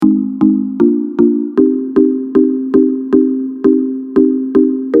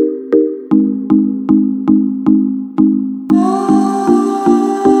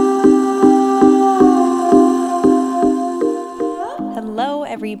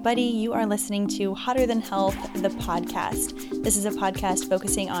everybody. You are listening to Hotter Than Health, the podcast. This is a podcast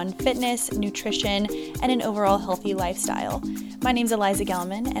focusing on fitness, nutrition, and an overall healthy lifestyle. My name's Eliza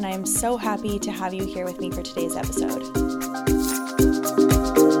Gelman, and I am so happy to have you here with me for today's episode.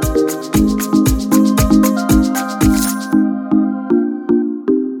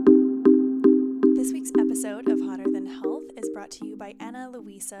 This week's episode of Hotter Than Health is brought to you by Ana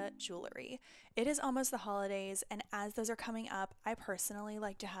Luisa Jewelry. It is almost the holidays, and as those are coming up, I personally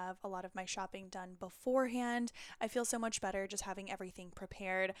like to have a lot of my shopping done beforehand. I feel so much better just having everything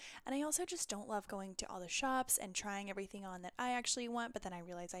prepared, and I also just don't love going to all the shops and trying everything on that I actually want, but then I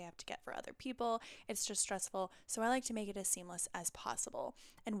realize I have to get for other people. It's just stressful, so I like to make it as seamless as possible.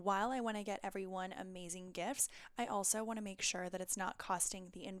 And while I want to get everyone amazing gifts, I also want to make sure that it's not costing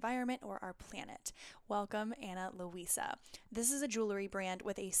the environment or our planet. Welcome, Ana Luisa. This is a jewelry brand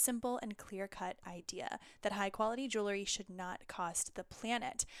with a simple and clear-cut idea that high-quality jewelry should not cost the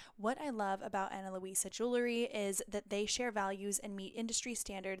planet. What I love about Ana Luisa Jewelry is that they share values and meet industry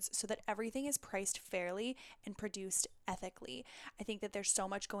standards so that everything is priced fairly and produced ethically. I think that there's so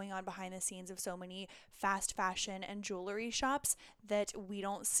much going on behind the scenes of so many fast fashion and jewelry shops that we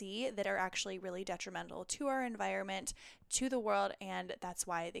don't see that are actually really detrimental to our environment, to the world, and that's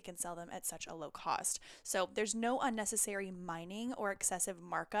why they can sell them at such a low cost. So there's no unnecessary mining or excessive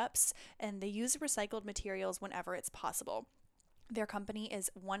markups, and they use recycled materials whenever it's possible. Their company is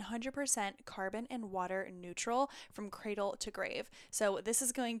 100% carbon and water neutral from cradle to grave. So this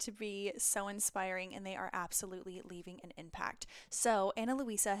is going to be so inspiring, and they are absolutely leaving an impact. So Ana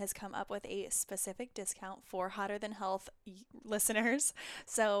Luisa has come up with a specific discount for Hotter Than Health listeners.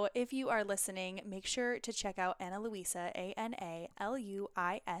 So if you are listening, make sure to check out Ana Luisa, ANALUISA,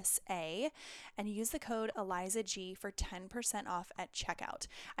 and use the code ElizaG for 10% off at checkout.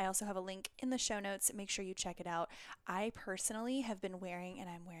 I also have a link in the show notes. Make sure you check it out. I personally have been wearing, and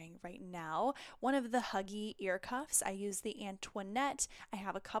I'm wearing right now, one of the Huggy ear cuffs. I use the Antoinette. I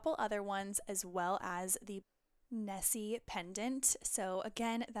have a couple other ones, as well as the Nessie pendant. So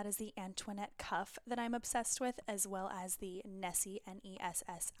again, that is the Antoinette cuff that I'm obsessed with, as well as the Nessie,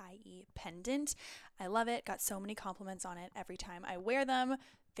 Nessie pendant. I love it. Got so many compliments on it every time I wear them.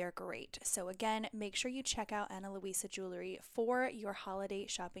 They're great. So again, make sure you check out Ana Luisa Jewelry for your holiday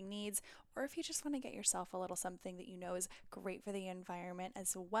shopping needs, or if you just want to get yourself a little something that you know is great for the environment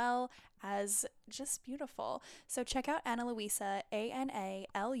as well as just beautiful. So check out Ana Luisa,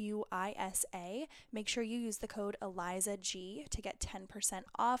 ANALUISA. Make sure you use the code ElizaG to get 10%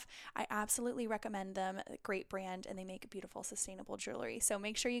 off. I absolutely recommend them. Great brand, and they make beautiful, sustainable jewelry. So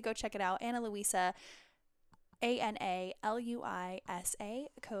make sure you go check it out. Ana Luisa, ANALUISA,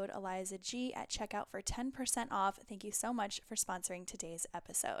 code ElizaG at checkout for 10% off. Thank you so much for sponsoring today's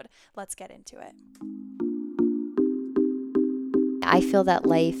episode. Let's get into it. I feel that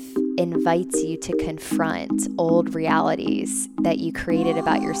life invites you to confront old realities that you created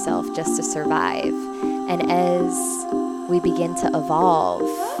about yourself just to survive. And as we begin to evolve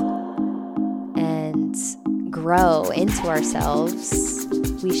and grow into ourselves,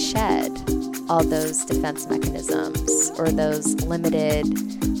 we shed all those defense mechanisms or those limited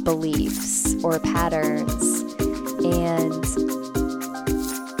beliefs or patterns. And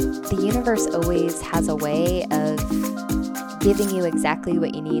the universe always has a way of giving you exactly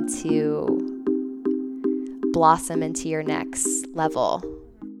what you need to blossom into your next level.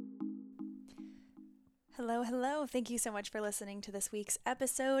 Hello. Thank you so much for listening to this week's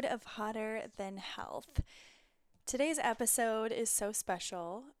episode of Hotter Than Health. Today's episode is so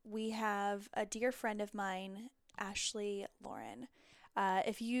special. We have a dear friend of mine, Ashley Lauren.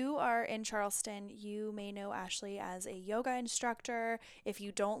 If you are in Charleston, you may know Ashley as a yoga instructor. If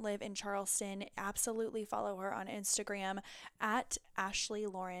you don't live in Charleston, absolutely follow her on Instagram at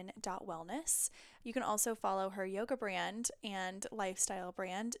ashleylauren.wellness. You can also follow her yoga brand and lifestyle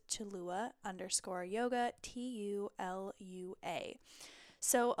brand, Tulua_yoga, TULUA.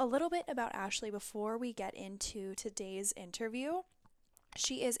 So a little bit about Ashley before we get into today's interview.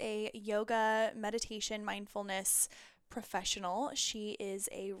 She is a yoga, meditation, mindfulness professional. She is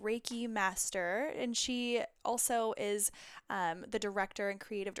a Reiki master, and she also is the director and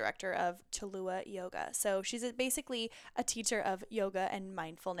creative director of Tulua Yoga. So she's basically a teacher of yoga and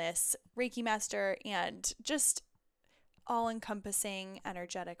mindfulness, Reiki master, and just all-encompassing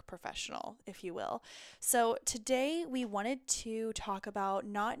energetic professional, if you will. So today we wanted to talk about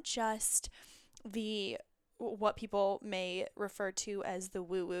not just what people may refer to as the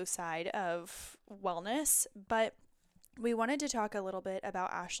woo-woo side of wellness, but we wanted to talk a little bit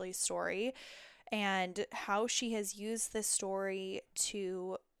about Ashley's story and how she has used this story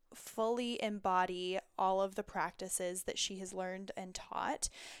to fully embody all of the practices that she has learned and taught.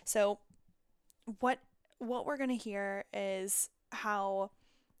 So what we're going to hear is how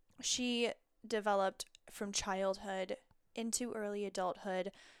she developed from childhood into early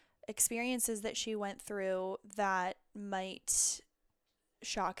adulthood, experiences that she went through that might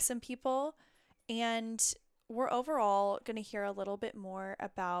shock some people, and we're overall going to hear a little bit more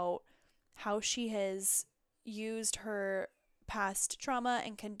about how she has used her past trauma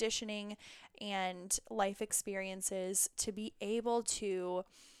and conditioning and life experiences to be able to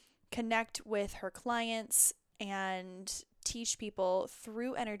connect with her clients and teach people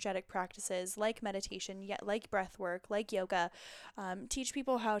through energetic practices like meditation, yet like breath work, like yoga, teach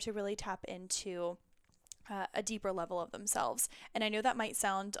people how to really tap into a deeper level of themselves. And I know that might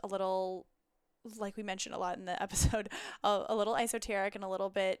sound a little, like we mentioned a lot in the episode, a little esoteric and a little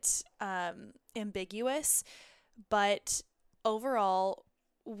bit ambiguous, but overall,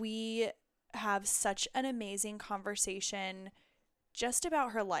 we have such an amazing conversation just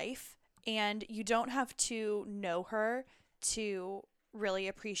about her life, and you don't have to know her to really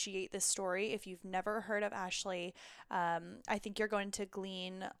appreciate this story. If you've never heard of Ashley, I think you're going to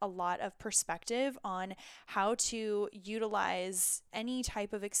glean a lot of perspective on how to utilize any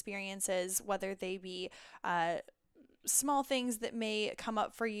type of experiences, whether they be small things that may come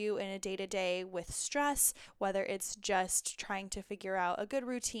up for you in a day-to-day with stress, whether it's just trying to figure out a good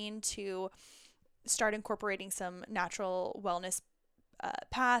routine to start incorporating some natural wellness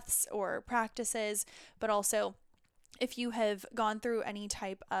paths or practices, but also if you have gone through any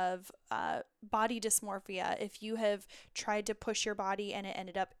type of body dysmorphia, if you have tried to push your body and it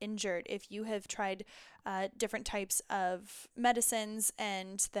ended up injured, if you have tried different types of medicines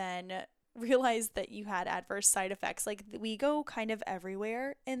and then realized that you had adverse side effects. Like, we go kind of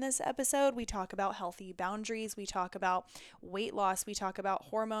everywhere in this episode. We talk about healthy boundaries, we talk about weight loss, we talk about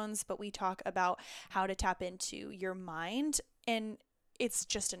hormones, but we talk about how to tap into your mind, and it's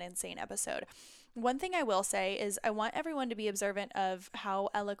just an insane episode. One thing I will say is I want everyone to be observant of how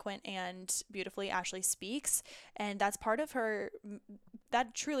eloquent and beautifully Ashley speaks, and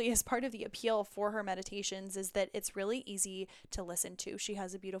that truly is part of the appeal for her meditations, is that it's really easy to listen to. She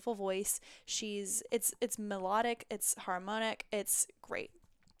has a beautiful voice. It's melodic, it's harmonic, it's great.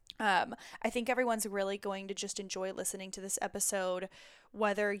 I think everyone's really going to just enjoy listening to this episode,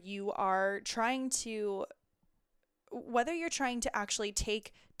 whether you're trying to actually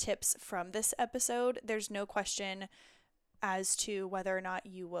take tips from this episode. There's no question as to whether or not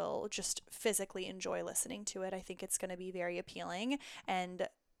you will just physically enjoy listening to it. I think it's going to be very appealing, and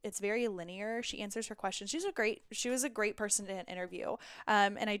it's very linear. She answers her questions. She was a great person to interview.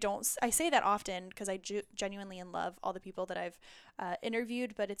 And I say that often because I genuinely love all the people that I've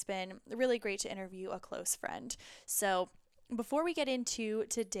interviewed, but it's been really great to interview a close friend. So before we get into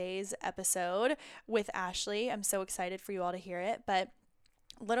today's episode with Ashley, I'm so excited for you all to hear it, but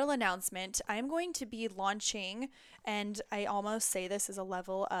little announcement, I'm going to be launching, and I almost say this as a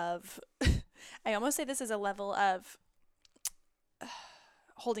level of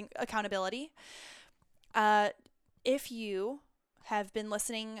holding accountability. If you have been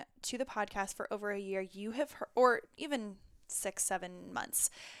listening to the podcast for over a year, you have heard, or even 6-7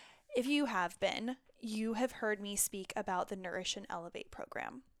 months, if you have been, you have heard me speak about the Nourish and Elevate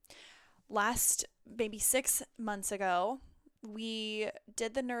program. Last, maybe 6 months ago, we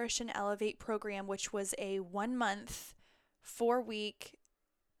did the Nourish and Elevate program, which was a 1-month, 4-week,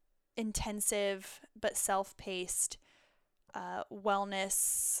 intensive but self-paced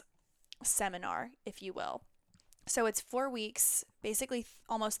wellness seminar, if you will. So it's 4 weeks, basically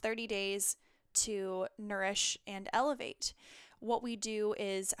almost 30 days to nourish and elevate. What we do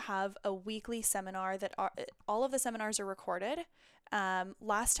is have a weekly seminar all of the seminars are recorded.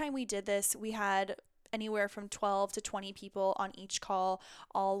 Last time we did this, we had anywhere from 12 to 20 people on each call.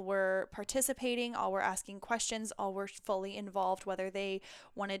 All were participating, all were asking questions, all were fully involved, whether they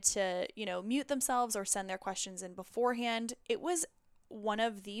wanted to, mute themselves or send their questions in beforehand. It was one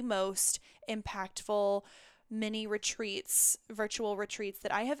of the most impactful mini retreats, virtual retreats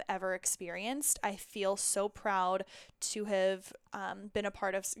that I have ever experienced. I feel so proud to have been a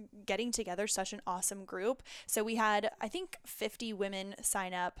part of getting together such an awesome group. So we had, I think, 50 women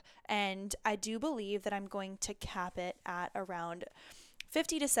sign up, and I do believe that I'm going to cap it at around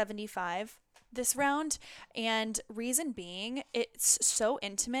 50 to 75 this round. And reason being, it's so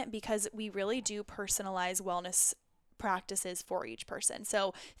intimate because we really do personalize wellness practices for each person.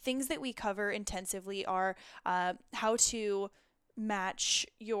 So things that we cover intensively are how to match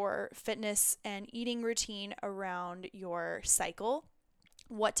your fitness and eating routine around your cycle,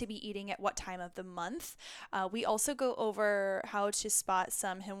 what to be eating at what time of the month. We also go over how to spot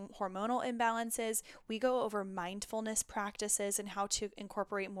some hormonal imbalances. We go over mindfulness practices and how to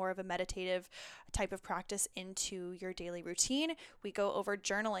incorporate more of a meditative type of practice into your daily routine. We go over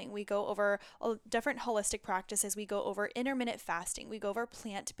journaling. We go over different holistic practices. We go over intermittent fasting. We go over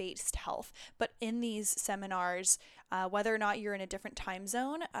plant-based health. But in these seminars, whether or not you're in a different time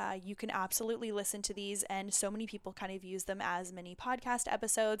zone, you can absolutely listen to these, and so many people kind of use them as mini podcast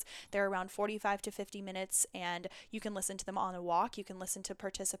episodes. They're around 45 to 50 minutes, and you can listen to them on a walk. You can listen to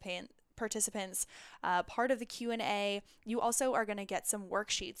participants part of the Q&A. You also are going to get some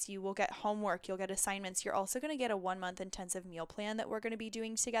worksheets. You will get homework. You'll get assignments. You're also going to get a 1-month intensive meal plan that we're going to be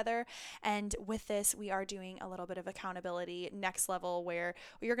doing together. And with this, we are doing a little bit of accountability next level where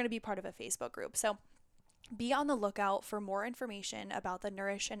you're going to be part of a Facebook group. So be on the lookout for more information about the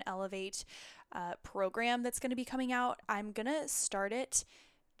Nourish and Elevate program that's going to be coming out. I'm going to start it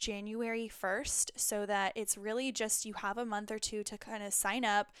January 1st so that it's really just you have a month or two to kind of sign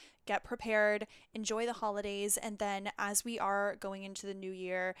up, get prepared, enjoy the holidays, and then as we are going into the new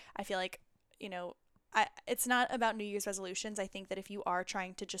year, I feel like, it's not about New Year's resolutions. I think that if you are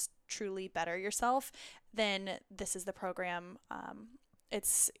trying to just truly better yourself, then this is the program.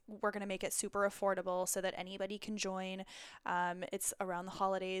 We're going to make it super affordable so that anybody can join. It's around the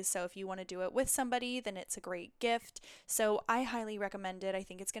holidays, so if you want to do it with somebody, then it's a great gift. So I highly recommend it. I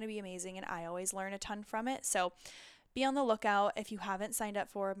think it's going to be amazing, and I always learn a ton from it. So be on the lookout. If you haven't signed up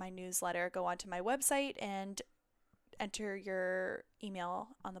for my newsletter, go onto my website and enter your email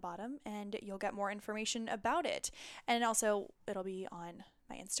on the bottom, and you'll get more information about it. And also, it'll be on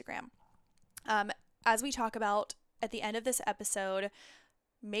my Instagram. As we talk about at the end of this episode,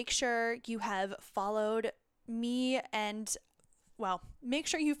 make sure you have followed me and make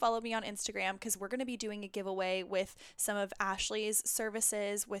sure you follow me on Instagram, because we're going to be doing a giveaway with some of Ashley's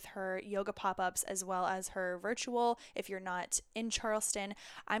services with her yoga pop-ups as well as her virtual. If you're not in Charleston,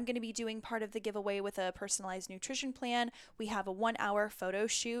 I'm going to be doing part of the giveaway with a personalized nutrition plan. We have a 1-hour photo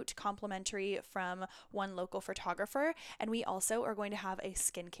shoot complimentary from one local photographer, and we also are going to have a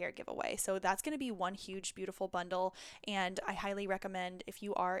skincare giveaway. So that's going to be one huge, beautiful bundle, and I highly recommend, if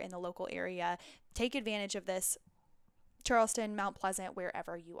you are in the local area, take advantage of this. Charleston, Mount Pleasant,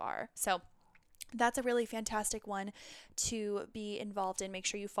 wherever you are. So that's a really fantastic one to be involved in. Make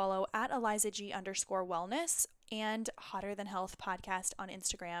sure you follow at ElizaG_wellness and Hotter Than Health podcast on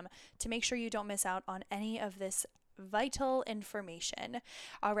Instagram to make sure you don't miss out on any of this vital information.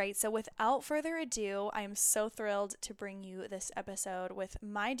 All right, so without further ado, I am so thrilled to bring you this episode with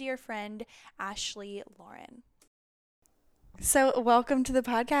my dear friend, Ashley Lauren. So welcome to the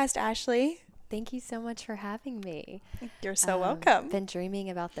podcast, Ashley. Thank you so much for having me. You're so welcome. Been dreaming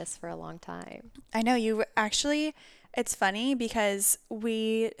about this for a long time. I know you actually, it's funny because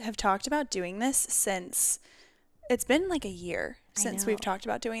we have talked about doing this since, it's been like a year since we've talked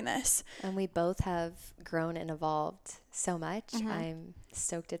about doing this. And we both have grown and evolved so much. Mm-hmm. I'm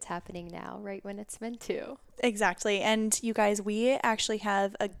stoked it's happening now, right when it's meant to. Exactly. And you guys, we actually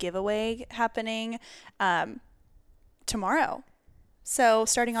have a giveaway happening tomorrow. So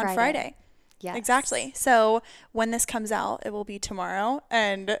starting on Friday. Yes. Exactly. So when this comes out, it will be tomorrow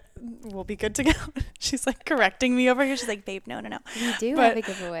and we'll be good to go. She's like correcting me over here. She's like, babe, no. We do have a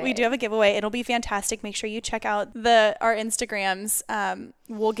giveaway. We do have a giveaway. It'll be fantastic. Make sure you check out our Instagrams.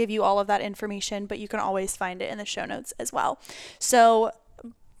 We'll give you all of that information, but you can always find it in the show notes as well. So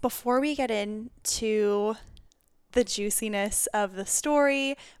before we get into the juiciness of the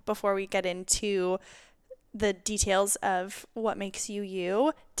story, before we get into the details of what makes you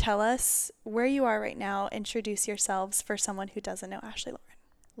you, tell us where you are right now. Introduce yourselves for someone who doesn't know Ashley Lauren.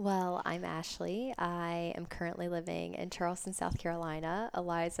 Well, I'm Ashley. I am currently living in Charleston, South Carolina.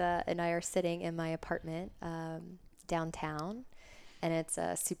 Eliza and I are sitting in my apartment downtown, and it's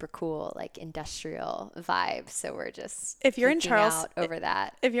a super cool, like, industrial vibe. So we're just if you're in Charleston over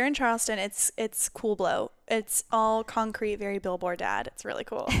that. If you're in Charleston, it's cool blow. It's all concrete, very billboard dad. It's really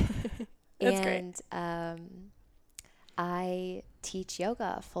cool. That's great. I teach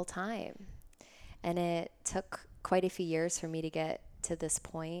yoga full time, and it took quite a few years for me to get to this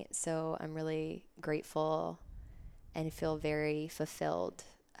point. So I'm really grateful and feel very fulfilled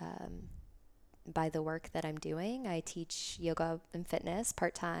by the work that I'm doing. I teach yoga and fitness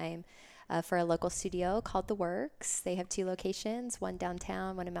part-time for a local studio called The Works. They have 2 locations, one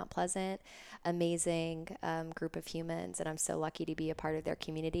downtown, one in Mount Pleasant. Amazing group of humans, and I'm so lucky to be a part of their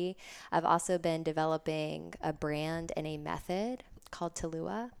community. I've also been developing a brand and a method called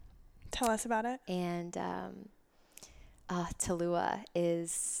Talua. Tell us about it. And Talua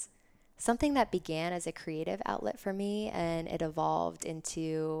is something that began as a creative outlet for me, and it evolved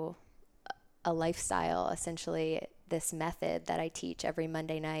into a lifestyle, essentially this method that I teach every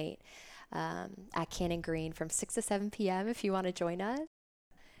Monday night at Cannon Green from 6 to 7 p.m. if you want to join us.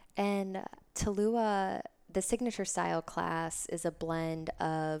 And Talua, the signature style class, is a blend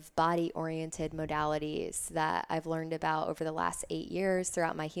of body-oriented modalities that I've learned about over the last 8 years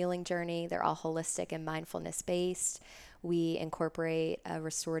throughout my healing journey. They're all holistic and mindfulness-based. We incorporate a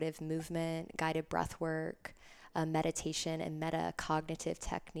restorative movement, guided breath work, meditation, and metacognitive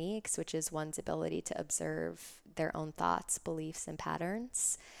techniques, which is one's ability to observe their own thoughts, beliefs, and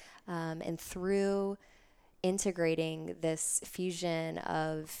patterns. And through integrating this fusion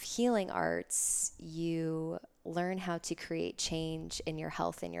of healing arts, you learn how to create change in your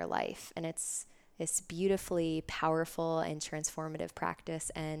health in your life. And it's beautifully powerful and transformative practice.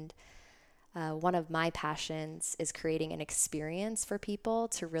 And one of my passions is creating an experience for people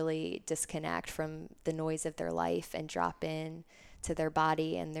to really disconnect from the noise of their life and drop in to their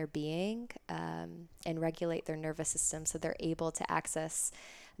body and their being, and regulate their nervous system so they're able to access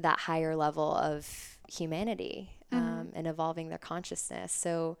that higher level of humanity, and evolving their consciousness.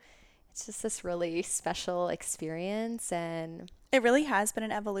 So it's just this really special experience, and it really has been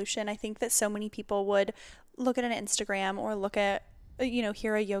an evolution. I think that so many people would look at an Instagram or look at,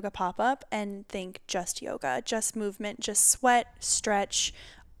 hear a yoga pop-up and think just yoga, just movement, just sweat, stretch,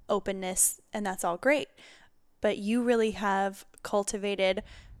 openness, and that's all great. But you really have cultivated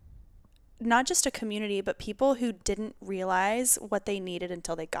not just a community, but people who didn't realize what they needed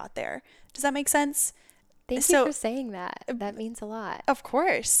until they got there. Does that make sense? Thank you for saying that. That means a lot. Of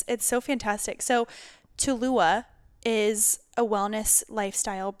course. It's so fantastic. So Talua is a wellness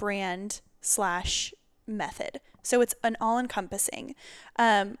lifestyle brand / method. So it's an all-encompassing.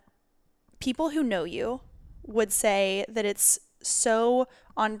 People who know you would say that it's so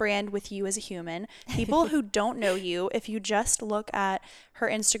on brand with you as a human. People who don't know you, if you just look at her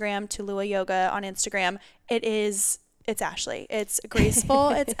Instagram, Talua Yoga on Instagram, it's Ashley. It's graceful,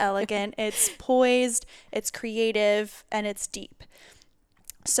 it's elegant, it's poised, it's creative, and it's deep.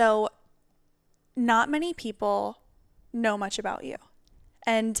 So not many people know much about you.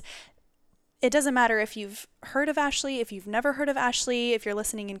 And it doesn't matter if you've heard of Ashley, if you've never heard of Ashley, if you're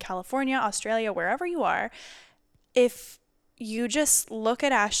listening in California, Australia, wherever you are. If you just look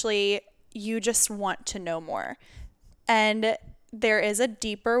at Ashley, you just want to know more. And there is a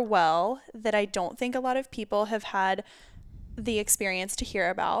deeper well that I don't think a lot of people have had the experience to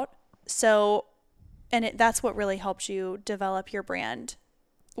hear about. So, and that's what really helped you develop your brand,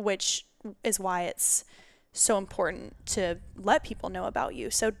 which is why it's so important to let people know about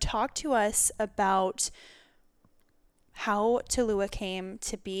you. So talk to us about how Talua came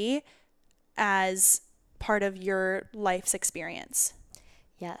to be as part of your life's experience.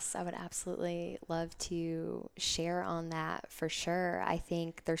 Yes, I would absolutely love to share on that for sure. I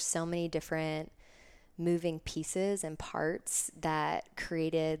think there's so many different moving pieces and parts that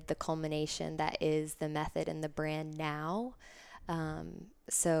created the culmination that is the method and the brand now.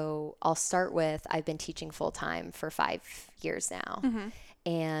 So I'll start with, I've been teaching full time for 5 years now. Mm-hmm.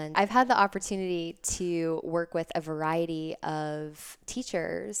 And I've had the opportunity to work with a variety of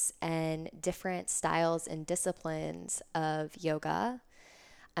teachers and different styles and disciplines of yoga.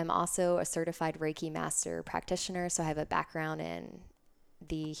 I'm also a certified Reiki master practitioner, so I have a background in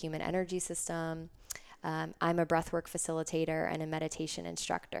the human energy system. I'm a breathwork facilitator and a meditation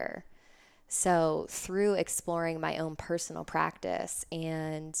instructor. So through exploring my own personal practice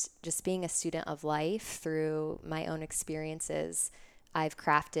and just being a student of life through my own experiences, I've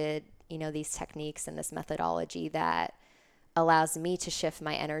crafted, these techniques and this methodology that allows me to shift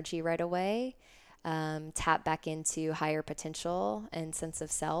my energy right away, tap back into higher potential and sense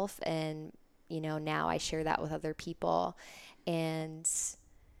of self. And, now I share that with other people. And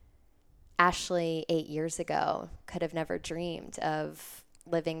Ashley 8 years ago could have never dreamed of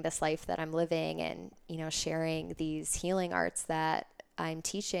living this life that I'm living and, sharing these healing arts that I'm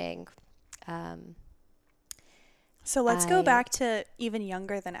teaching. So let's go back to even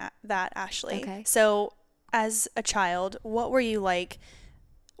younger than that, Ashley. Okay. So as a child, what were you like?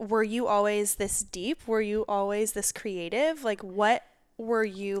 Were you always this deep? Were you always this creative? Like, what were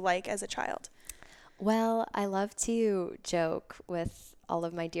you like as a child? Well, I love to joke with all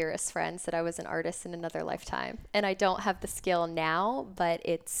of my dearest friends that I was an artist in another lifetime. And I don't have the skill now, but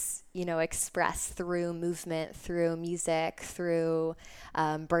it's, expressed through movement, through music, through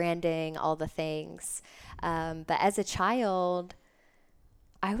branding, all the things. But as a child,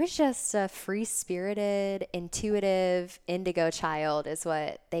 I was just a free-spirited, intuitive, indigo child is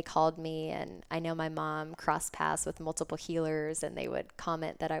what they called me. And I know my mom crossed paths with multiple healers, and they would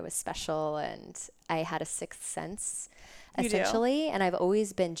comment that I was special and I had a sixth sense, You do. essentially. And I've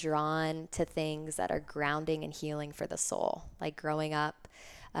always been drawn to things that are grounding and healing for the soul. Like growing up,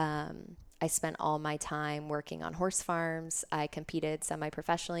 I spent all my time working on horse farms. I competed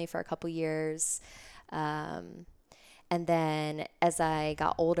semi-professionally for a couple years. And then as I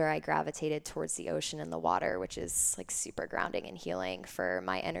got older, I gravitated towards the ocean and the water, which is like super grounding and healing for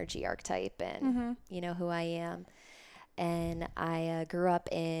my energy archetype and you know who I am. And I grew up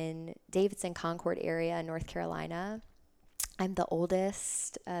in Davidson, Concord area in North Carolina. I'm the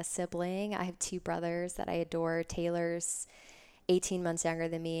oldest sibling. I have two brothers that I adore. Taylor's 18 months younger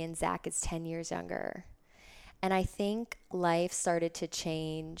than me, and Zach is 10 years younger. And I think life started to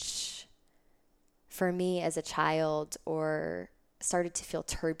change for me as a child, or started to feel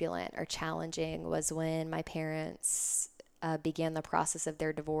turbulent or challenging, was when my parents began the process of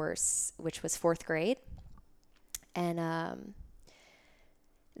their divorce, which was fourth grade. And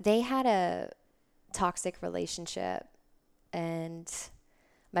they had a toxic relationship, and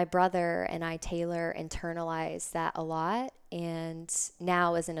my brother and I, Taylor, internalized that a lot. And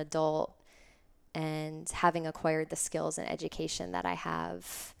now as an adult and having acquired the skills and education that I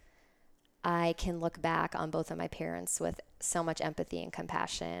have, I can look back on both of my parents with so much empathy and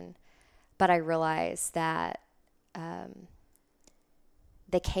compassion. But I realized that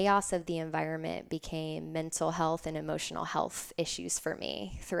the chaos of the environment became mental health and emotional health issues for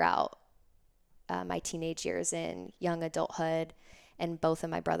me throughout my teenage years and young adulthood. And both of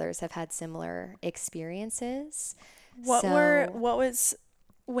my brothers have had similar experiences. What was,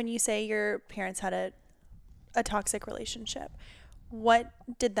 when you say your parents had a toxic relationship, what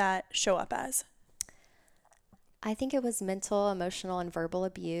did that show up as? I think it was mental, emotional, and verbal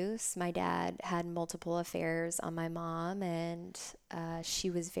abuse. My dad had multiple affairs on my mom, and she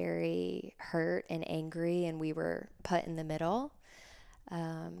was very hurt and angry, and we were put in the middle.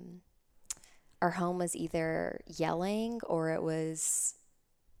 Our home was either yelling, or it was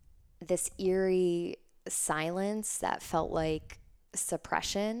this eerie silence that felt like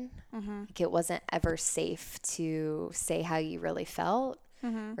suppression. Like it wasn't ever safe to say how you really felt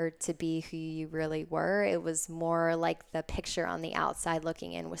or to be who you really were. It was more like the picture on the outside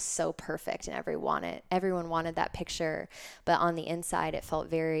looking in was so perfect, and everyone wanted that picture, but on the inside it felt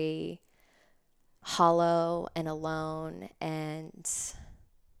very hollow and alone and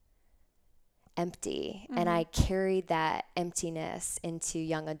empty. And I carried that emptiness into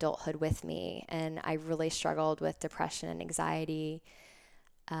young adulthood with me, and I really struggled with depression and anxiety.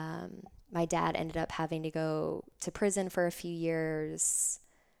 My dad ended up having to go to prison for a few years,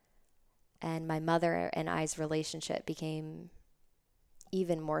 and my mother and I's relationship became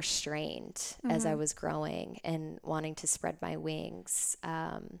even more strained as I was growing and wanting to spread my wings.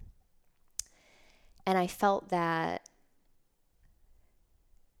 And I felt that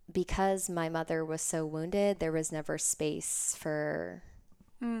because my mother was so wounded, there was never space for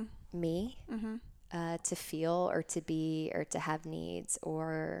me to feel or to be or to have needs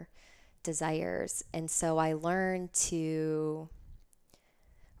or desires. And so I learned to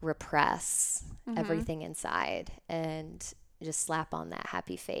repress everything inside and just slap on that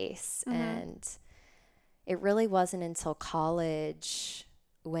happy face. And it really wasn't until college,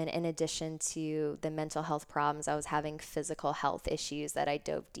 when in addition to the mental health problems, I was having physical health issues, that I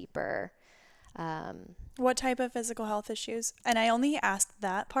dove deeper. What type of physical health issues? And I only asked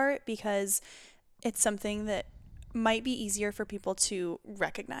that part because it's something that might be easier for people to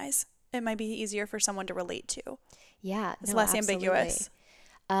recognize. It might be easier for someone to relate to. Yeah, It's less absolutely. ambiguous.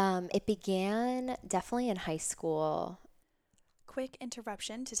 It began definitely in high school. Quick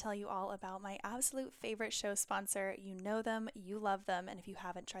interruption to tell you all about my absolute favorite show sponsor. You know them, you love them, and if you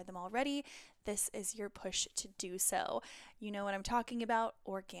haven't tried them already, this is your push to do so. You know what I'm talking about,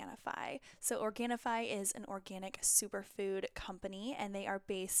 Organifi. So Organifi is an organic superfood company, and they are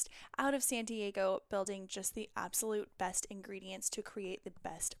based out of San Diego, building just the absolute best ingredients to create the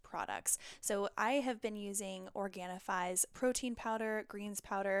best products. So I have been using Organifi's protein powder, greens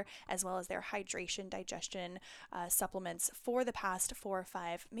powder, as well as their hydration digestion supplements for the past 4 or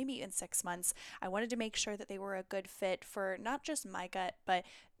 5, maybe even 6 months. I wanted to make sure that they were a good fit for not just my gut, but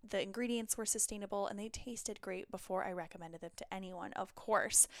the ingredients were sustainable and they tasted great before I recommended them to anyone, of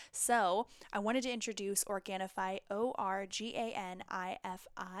course. So I wanted to introduce Organifi, Organifi.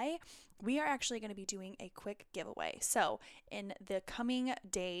 we are actually going to be doing a quick giveaway. So in the coming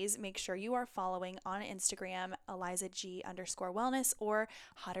days, make sure you are following on Instagram, ElizaG_wellness or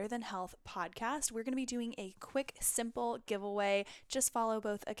Hotter Than Health podcast. We're going to be doing a quick, simple giveaway. Just follow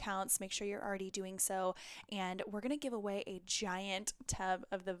both accounts. Make sure you're already doing so. And we're going to give away a giant tub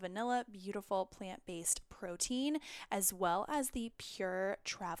of the Vanilla Beautiful plant-based protein, as well as the Pure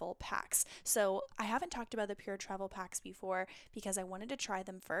Travel Packs. So I haven't talked about the Pure Travel Packs before because I wanted to try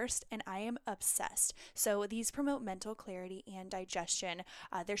them first, and I am obsessed. So these promote mental clarity and digestion.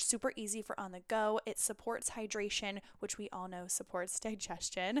 They're super easy for on the go. It supports hydration, which we all know supports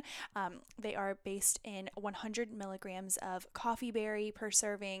digestion. They are based in 100 milligrams of coffee berry per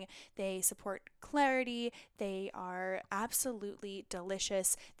serving. They support clarity. They are absolutely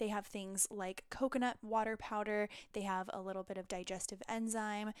delicious. They have things like coconut water powder. They have a little bit of digestive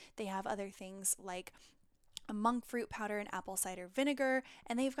enzyme. They have other things like a monk fruit powder and apple cider vinegar,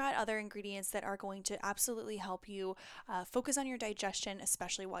 and they've got other ingredients that are going to absolutely help you focus on your digestion,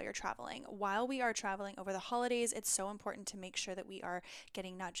 especially while you're traveling. While we are traveling over the holidays, it's so important to make sure that we are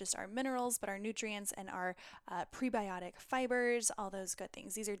getting not just our minerals, but our nutrients and our prebiotic fibers, all those good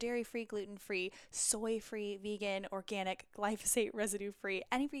things. These are dairy-free, gluten-free, soy-free, vegan, organic, glyphosate residue-free,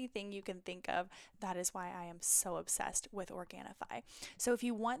 anything you can think of. That is why I am so obsessed with Organifi. So if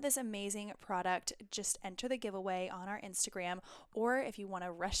you want this amazing product, just enter the giveaway on our Instagram, or if you want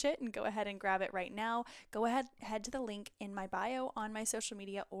to rush it and go ahead and grab it right now, head to the link in my bio on my social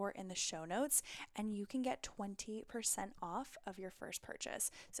media or in the show notes, and you can get 20% off of your first purchase.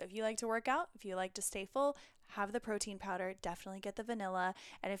 So if you like to work out, if you like to stay full, have the protein powder, definitely get the vanilla.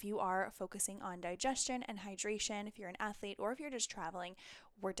 And if you are focusing on digestion and hydration, if you're an athlete or if you're just traveling,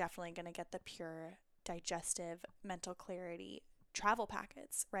 we're definitely going to get the Pure Digestive Mental Clarity travel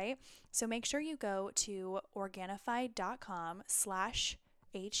packets, right? So make sure you go to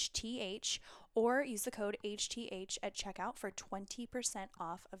Organifi.com/HTH or use the code HTH at checkout for 20%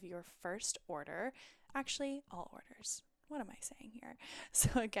 off of your first order. Actually, all orders. What am I saying here?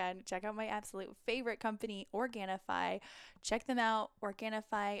 So again, check out my absolute favorite company, Organifi. Check them out,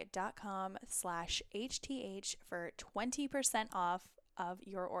 Organifi.com/HTH for 20% off of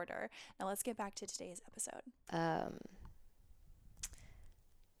your order. Now let's get back to today's episode.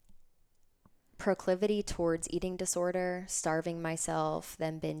 Proclivity towards eating disorder, starving myself,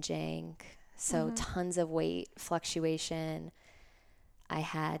 then binging. So tons of weight fluctuation. I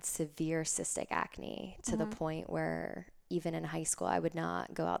had severe cystic acne to the point where even in high school, I would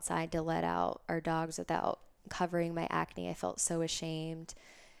not go outside to let out our dogs without covering my acne. I felt so ashamed.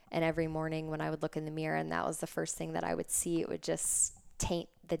 And every morning when I would look in the mirror and that was the first thing that I would see, it would just taint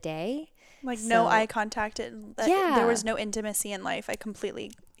the day. Like no eye contact. There was no intimacy in life. I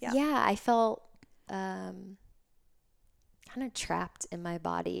completely, I felt kind of trapped in my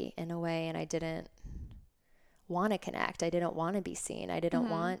body in a way, and I didn't want to connect. I didn't want to be seen. I didn't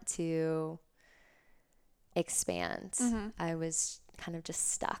want to expand. I was kind of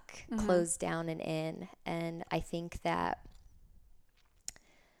just stuck, closed down and in. And I think that,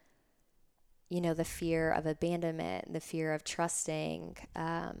 the fear of abandonment, the fear of trusting,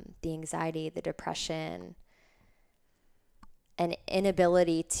 the anxiety, the depression, an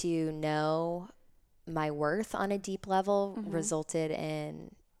inability to know my worth on a deep level resulted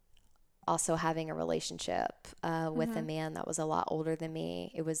in also having a relationship with a man that was a lot older than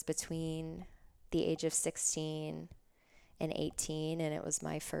me. It was between the age of 16 and 18, and it was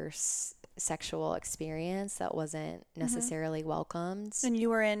my first sexual experience that wasn't necessarily welcomed. And you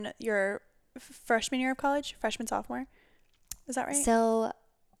were in your freshman year of college? Freshman, sophomore? Is that right? So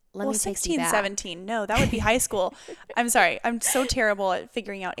let me take 16, you back. 17. No, that would be high school. I'm sorry. I'm so terrible at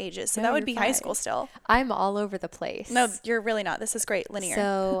figuring out ages. So No, that would you're be fine. high school still. I'm all over the place. No, you're really not. This is great. Linear.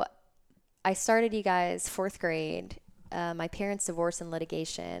 So I started you guys 4th grade. My parents' divorce and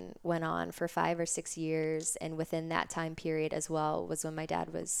litigation went on for 5 or 6 years. And within that time period as well was when my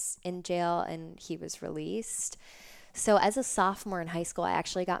dad was in jail and he was released. So as a sophomore in high school, I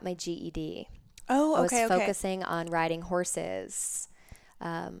actually got my GED. Oh, okay. I was focusing on riding horses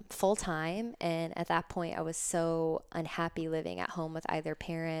full time. And at that point, I was so unhappy living at home with either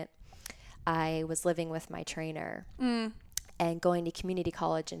parent. I was living with my trainer and going to community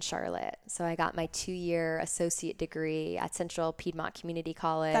college in Charlotte. So I got my 2-year associate degree at Central Piedmont Community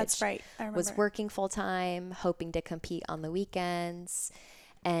College. That's right. I remember. Was working full time, hoping to compete on the weekends.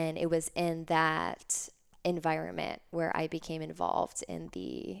 And it was in that environment where I became involved in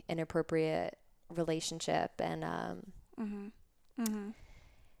the inappropriate relationship. And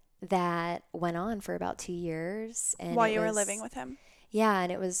that went on for about 2 years. And while you were living with him? Yeah,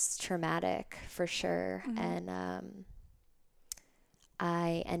 and it was traumatic for sure. And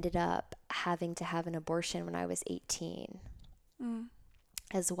I ended up having to have an abortion when I was 18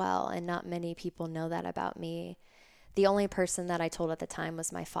 as well. And not many people know that about me. The only person that I told at the time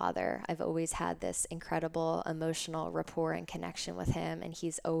was my father. I've always had this incredible emotional rapport and connection with him. And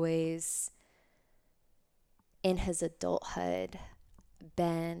he's always, in his adulthood,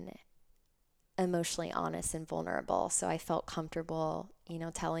 been emotionally honest and vulnerable. So I felt comfortable,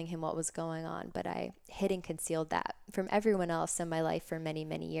 telling him what was going on. But I hid and concealed that from everyone else in my life for many,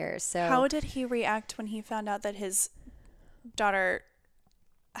 many years. So how did he react when he found out that his daughter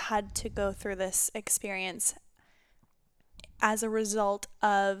had to go through this experience as a result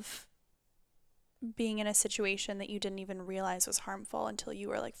of being in a situation that you didn't even realize was harmful until you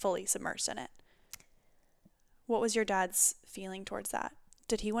were like fully submersed in it? What was your dad's feeling towards that?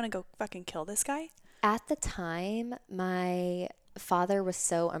 Did he want to go fucking kill this guy? At the time, my father was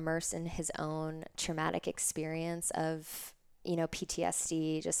so immersed in his own traumatic experience of,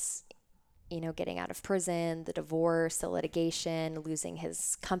 PTSD, just, getting out of prison, the divorce, the litigation, losing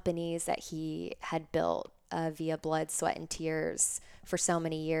his companies that he had built via blood, sweat, and tears for so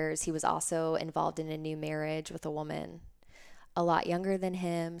many years. He was also involved in a new marriage with a woman a lot younger than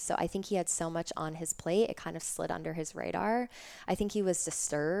him. So I think he had so much on his plate, it kind of slid under his radar. I think he was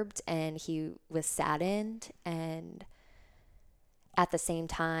disturbed and he was saddened. And at the same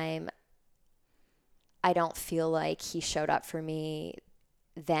time, I don't feel like he showed up for me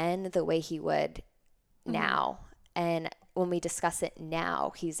then the way he would now. And when we discuss it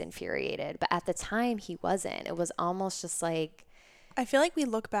now, he's infuriated. But at the time, he wasn't. It was almost just like, I feel like we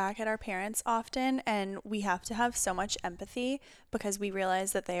look back at our parents often and we have to have so much empathy because we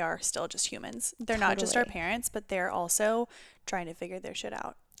realize that they are still just humans. They're not just our parents, but they're also trying to figure their shit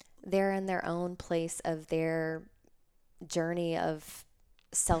out. They're in their own place of their journey of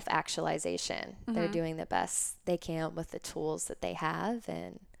self-actualization. They're doing the best they can with the tools that they have,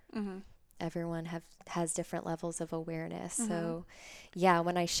 and everyone has different levels of awareness. So yeah,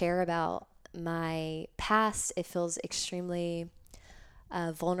 when I share about my past, it feels extremely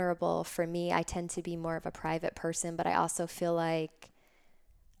vulnerable for me. I tend to be more of a private person, but I also feel like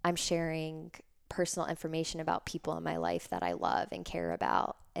I'm sharing personal information about people in my life that I love and care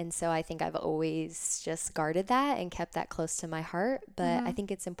about. And so I think I've always just guarded that and kept that close to my heart. But I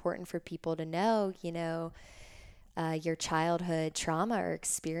think it's important for people to know, your childhood trauma or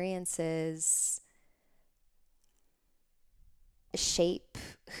experiences shape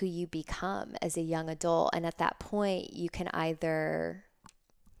who you become as a young adult. And at that point, you can either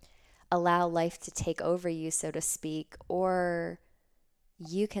allow life to take over you, so to speak, or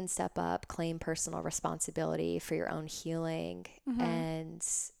you can step up, claim personal responsibility for your own healing. And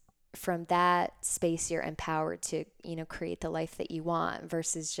from that space, you're empowered to, create the life that you want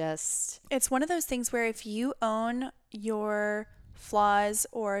versus just... It's one of those things where if you own your flaws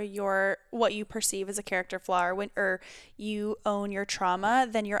or what you perceive as a character flaw, or you own your trauma,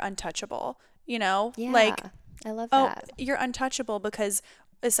 then you're untouchable, Yeah, like, I love that. You're untouchable because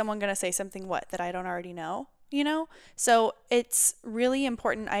is someone going to say something that I don't already know? So it's really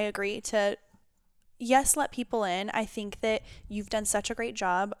important, I agree, to yes, let people in. I think that you've done such a great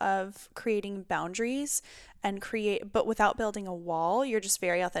job of creating boundaries but without building a wall. You're just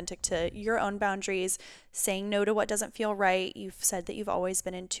very authentic to your own boundaries, saying no to what doesn't feel right. You've said that you've always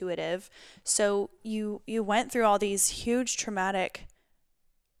been intuitive. So you went through all these huge traumatic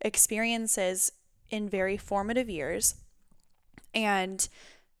experiences in very formative years. And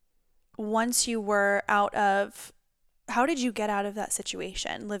once you were how did you get out of that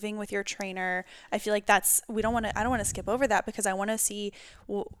situation, living with your trainer? I feel like I don't want to skip over that because I want to see,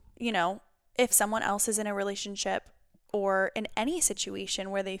 if someone else is in a relationship or in any situation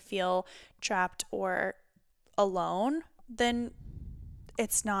where they feel trapped or alone, then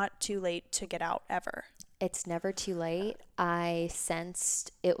it's not too late to get out ever. It's never too late. I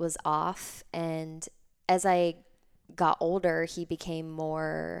sensed it was off. And as I got older, he became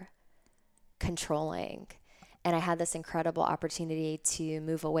more controlling. And I had this incredible opportunity to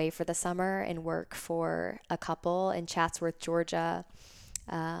move away for the summer and work for a couple in Chatsworth, Georgia,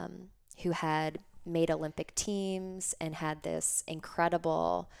 who had made Olympic teams and had this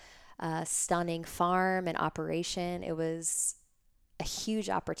incredible, stunning farm and operation. It was a huge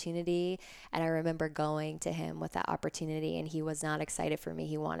opportunity. And I remember going to him with that opportunity, and he was not excited for me.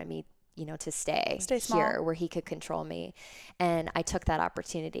 He wanted me, to stay here where he could control me. And I took that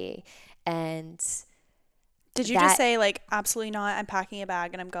opportunity. And did you just say absolutely not, I'm packing a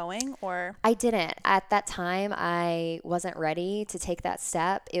bag and I'm going? Or I didn't. At that time, I wasn't ready to take that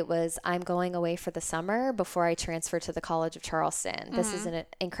step. It was, I'm going away for the summer before I transfer to the College of Charleston. This is an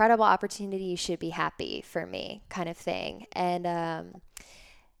incredible opportunity. You should be happy for me, kind of thing. And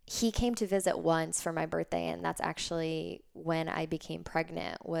he came to visit once for my birthday, and that's actually when I became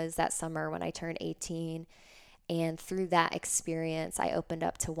pregnant, was that summer when I turned 18. And through that experience, I opened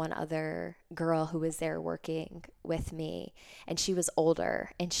up to one other girl who was there working with me, and she was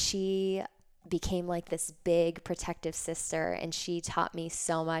older, and she became like this big protective sister, and she taught me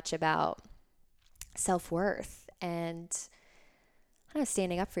so much about self-worth and kind of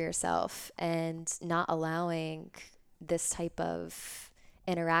standing up for yourself and not allowing this type of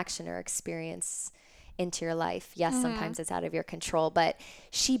interaction or experience into your life. Yes, sometimes it's out of your control, but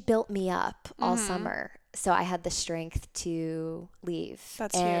she built me up all summer. So I had the strength to leave.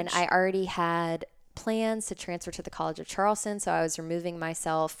 That's and huge. I already had plans to transfer to the College of Charleston. So I was removing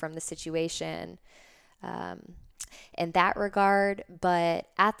myself from the situation in that regard. But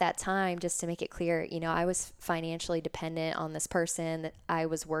at that time, just to make it clear, you know, I was financially dependent on this person. I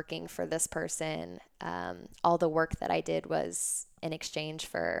was working for this person. All the work that I did was in exchange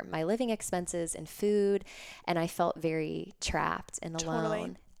for my living expenses and food. And I felt very trapped and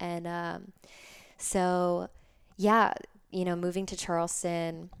alone. Totally. And so, yeah, you know, moving to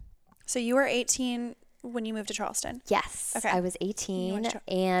Charleston. So you were 18 when you moved to Charleston? Yes, Okay. I was 18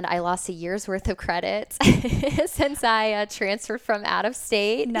 and I lost a year's worth of credit since I transferred from out of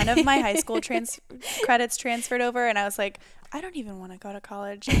state. None of my high school credits transferred over, and I was like, I don't even want to go to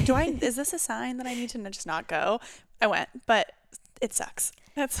college. Is this a sign that I need to just not go? I went, but it sucks.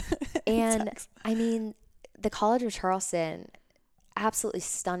 It sucks. I mean, the College of Charleston, absolutely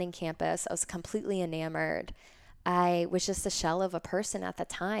stunning campus. I was completely enamored. I was just a shell of a person at the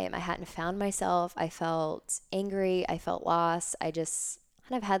time. I hadn't found myself. I felt angry. I felt lost. I just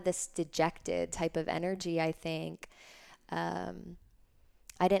kind of had this dejected type of energy, I think.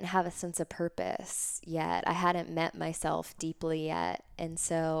 I didn't have a sense of purpose yet. I hadn't met myself deeply yet. And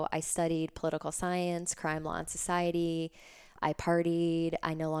so I studied political science, crime, law, and society. I partied.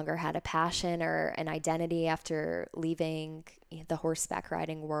 I no longer had a passion or an identity after leaving the horseback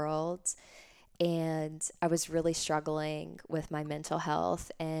riding world. And I was really struggling with my mental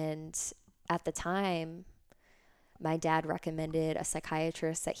health. And at the time, my dad recommended a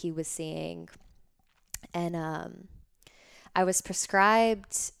psychiatrist that he was seeing. And I was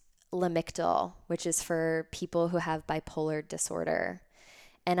prescribed Lamictal, which is for people who have bipolar disorder.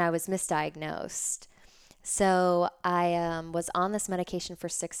 And I was misdiagnosed. So I was on this medication for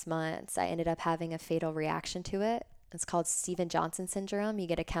 6 months. I ended up having a fatal reaction to it. It's called Stevens-Johnson syndrome. You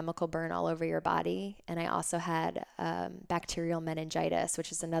get a chemical burn all over your body. And I also had bacterial meningitis,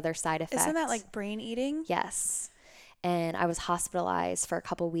 which is another side effect. Isn't that like brain eating? Yes. And I was hospitalized for a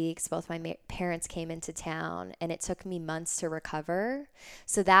couple weeks. Both my parents came into town, and it took me months to recover.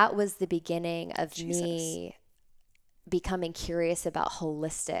 So that was the beginning of me becoming curious about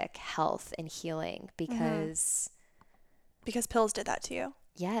holistic health and healing because pills did that to you.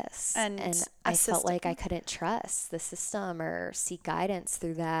 Yes. And I felt like I couldn't trust the system or seek guidance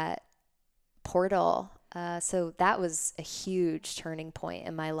through that portal. So that was a huge turning point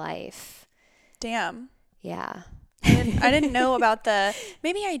in my life. Damn. Yeah. I didn't know about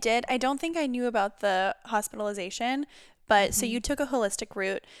maybe I did. I don't think I knew about the hospitalization, but so you took a holistic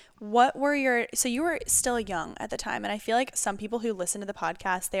route. So you were still young at the time. And I feel like some people who listen to the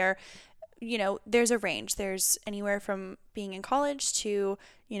podcast, there's a range. There's anywhere from being in college to,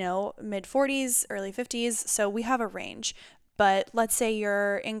 mid 40s, early 50s. So we have a range. But let's say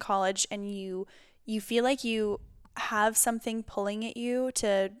you're in college and you feel like you have something pulling at you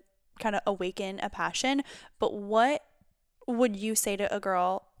to kind of awaken a passion. But what would you say to a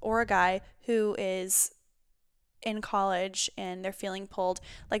girl or a guy who is in college and they're feeling pulled?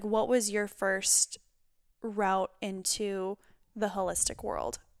 Like, what was your first route into the holistic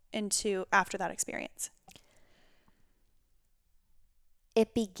world? After that experience?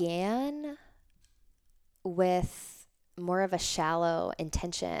 It began with more of a shallow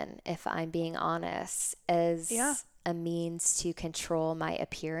intention, if I'm being honest, as a means to control my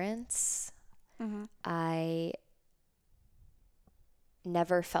appearance. I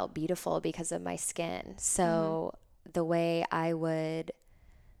never felt beautiful because of my skin. So the way I would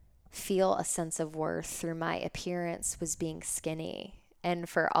feel a sense of worth through my appearance was being skinny. And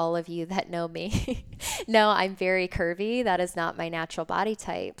for all of you that know me, know I'm very curvy. That is not my natural body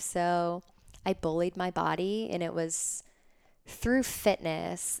type. So I bullied my body, and it was through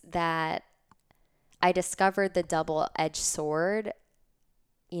fitness that I discovered the double-edged sword,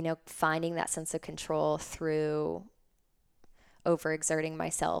 finding that sense of control through overexerting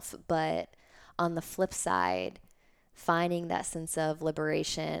myself. But on the flip side, finding that sense of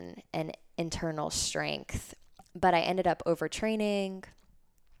liberation and internal strength. But I ended up overtraining.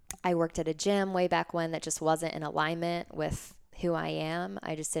 I worked at a gym way back when that just wasn't in alignment with who I am.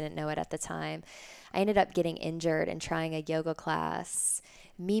 I just didn't know it at the time. I ended up getting injured and trying a yoga class.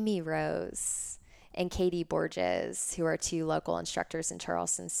 Mimi Rose and Katie Borges, who are two local instructors in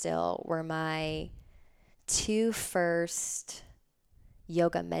Charleston still, were my two first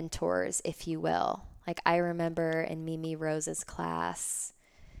yoga mentors, if you will. Like, I remember in Mimi Rose's class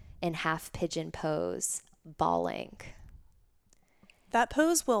in half pigeon pose, bawling. That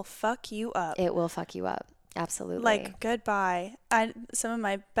pose will fuck you up. It will fuck you up. Absolutely. Like, goodbye. Some of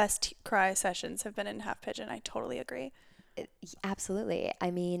my best cry sessions have been in half pigeon. I totally agree. Absolutely.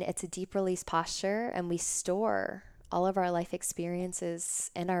 I mean, it's a deep release posture, and we store all of our life experiences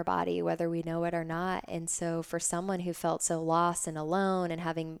in our body, whether we know it or not. And so for someone who felt so lost and alone and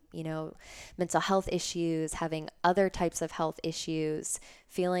having, mental health issues, having other types of health issues,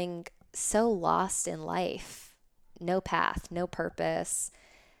 feeling so lost in life, no path, no purpose,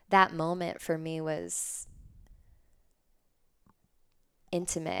 that moment for me was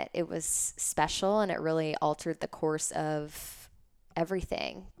intimate. It was special, and it really altered the course of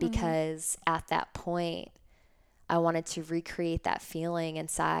everything, because at that point, I wanted to recreate that feeling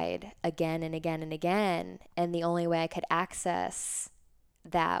inside again and again and again. And the only way I could access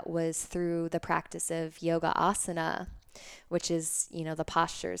that was through the practice of yoga asana, which is, the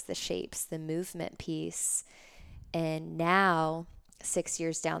postures, the shapes, the movement piece. And now, 6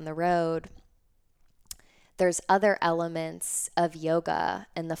 years down the road, there's other elements of yoga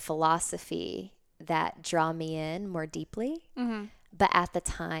and the philosophy that draw me in more deeply. Mm-hmm. But at the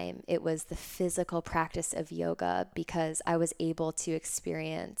time, it was the physical practice of yoga, because I was able to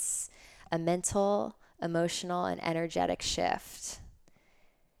experience a mental, emotional, and energetic shift.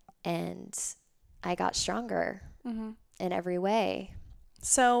 And I got stronger in every way.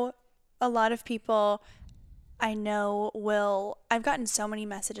 So a lot of people I know I've gotten so many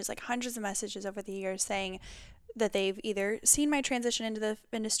messages, like hundreds of messages over the years, saying that they've either seen my transition into the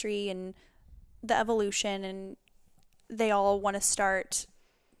industry and the evolution, and they all want to start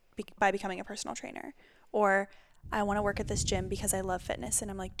by becoming a personal trainer, or I want to work at this gym because I love fitness. And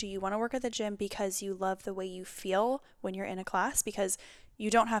I'm like, do you want to work at the gym because you love the way you feel when you're in a class? Because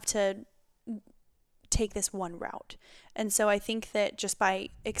you don't have to take this one route. And so I think that just by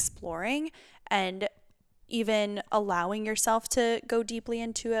exploring and even allowing yourself to go deeply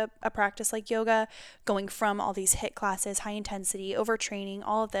into a practice like yoga, going from all these HIIT classes, high intensity, overtraining,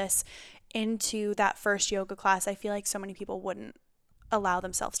 all of this, into that first yoga class, I feel like so many people wouldn't allow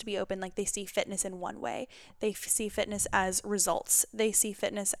themselves to be open. Like, they see fitness in one way. They see fitness as results. They see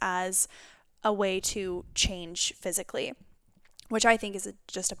fitness as a way to change physically, which I think is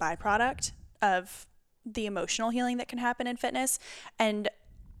just a byproduct of the emotional healing that can happen in fitness. And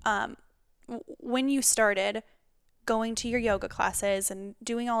when you started going to your yoga classes and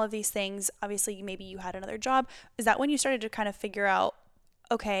doing all of these things, obviously maybe you had another job. Is that when you started to kind of figure out,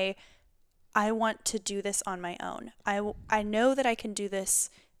 okay, I want to do this on my own. I know that I can do this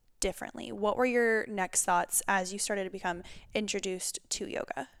differently. What were your next thoughts as you started to become introduced to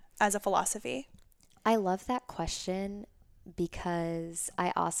yoga as a philosophy? I love that question, because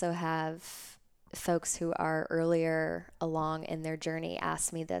I also have folks who are earlier along in their journey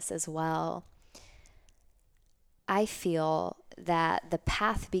ask me this as well. I feel that the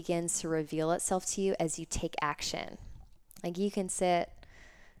path begins to reveal itself to you as you take action. Like, you can sit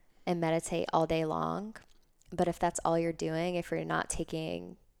and meditate all day long, but if that's all you're doing, if you're not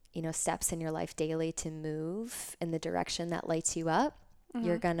taking, steps in your life daily to move in the direction that lights you up,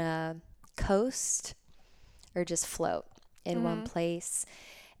 you're gonna coast or just float in one place.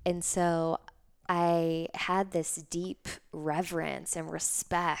 And so I had this deep reverence and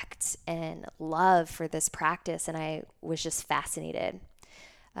respect and love for this practice, and I was just fascinated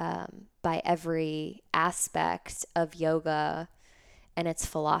by every aspect of yoga and its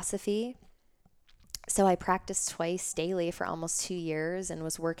philosophy. So I practiced twice daily for almost 2 years and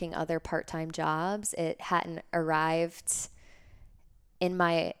was working other part-time jobs. It hadn't arrived in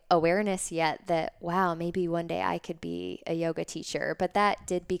my awareness yet that, wow, maybe one day I could be a yoga teacher. But that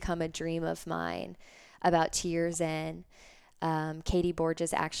did become a dream of mine about 2 years in. Katie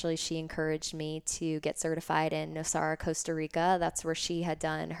Borges, actually, she encouraged me to get certified in Nosara, Costa Rica. That's where she had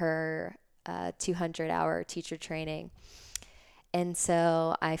done her 200-hour teacher training. And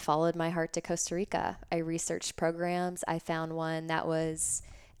so I followed my heart to Costa Rica. I researched programs. I found one that was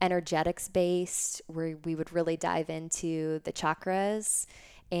energetics based, where we would really dive into the chakras.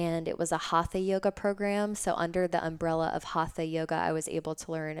 And it was a Hatha yoga program. So under the umbrella of Hatha yoga, I was able to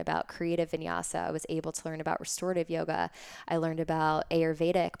learn about creative vinyasa. I was able to learn about restorative yoga. I learned about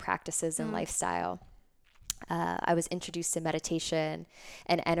Ayurvedic practices and lifestyle. I was introduced to meditation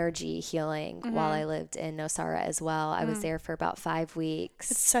and energy healing while I lived in Nosara as well. I was there for about 5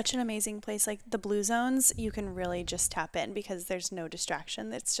 weeks. It's such an amazing place. Like the blue zones, you can really just tap in because there's no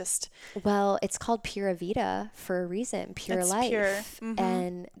distraction. It's just... Well, it's called Pura Vida for a reason, pure It's life. pure. Mm-hmm.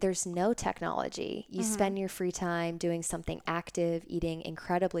 And there's no technology. You spend your free time doing something active, eating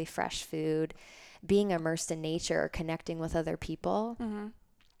incredibly fresh food, being immersed in nature, connecting with other people.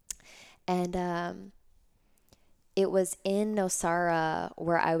 And it was in Nosara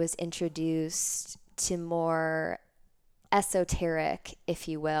where I was introduced to more esoteric, if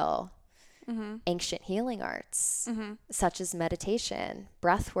you will, ancient healing arts, such as meditation,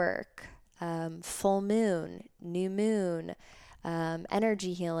 breath work, full moon, new moon,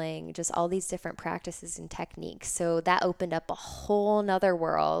 energy healing, just all these different practices and techniques. So that opened up a whole nother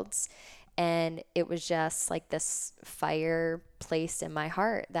world. And it was just like this fire placed in my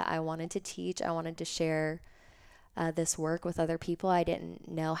heart that I wanted to teach. I wanted to share this work with other people. I didn't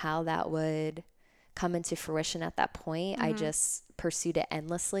know how that would come into fruition at that point. I just pursued it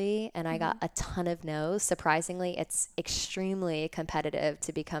endlessly, and I got a ton of no's. Surprisingly, it's extremely competitive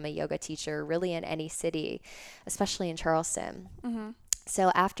to become a yoga teacher, really in any city, especially in Charleston.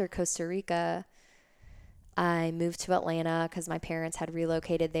 So after Costa Rica, I moved to Atlanta because my parents had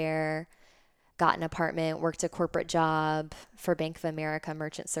relocated there, got an apartment, worked a corporate job for Bank of America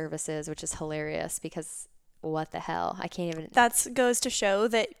Merchant Services, which is hilarious because what the hell? I can't even... That goes to show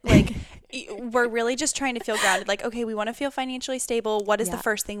that, like, we're really just trying to feel grounded. Like, okay, we want to feel financially stable. What is the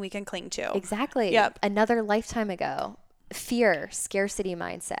first thing we can cling to? Exactly. Yep. Another lifetime ago. Fear, scarcity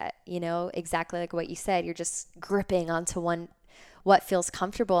mindset, you know, exactly like what you said. You're just gripping onto what feels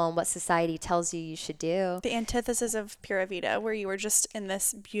comfortable and what society tells you should do. The antithesis of Pura Vida, where you were just in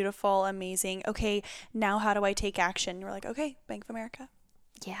this beautiful, amazing, okay, now how do I take action? You were like, okay, Bank of America.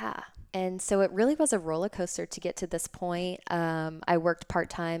 Yeah. And so it really was a roller coaster to get to this point. I worked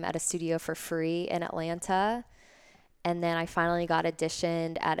part-time at a studio for free in Atlanta. And then I finally got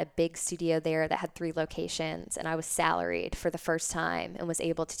auditioned at a big studio there that had 3 locations. And I was salaried for the first time and was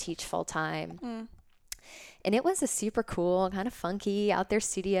able to teach full-time. And it was a super cool, kind of funky out there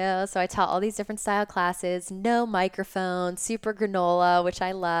studio. So I taught all these different style classes, no microphone, super granola, which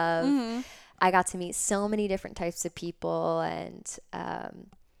I love. I got to meet so many different types of people, and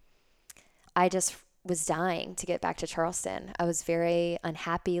I just was dying to get back to Charleston. I was very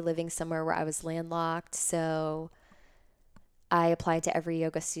unhappy living somewhere where I was landlocked. So I applied to every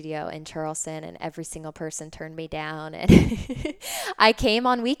yoga studio in Charleston, and every single person turned me down. And I came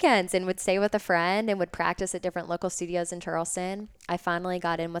on weekends and would stay with a friend and would practice at different local studios in Charleston. I finally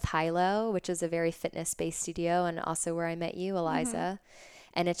got in with Hilo, which is a very fitness-based studio, and also where I met you, Eliza.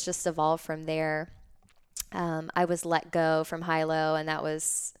 And it's just evolved from there. I was let go from Hilo, and that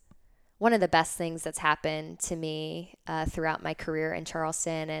was one of the best things that's happened to me throughout my career in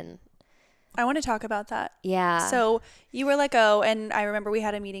Charleston. And I want to talk about that. Yeah. So you were let go, and I remember we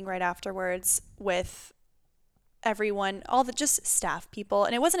had a meeting right afterwards with everyone, all the just staff people.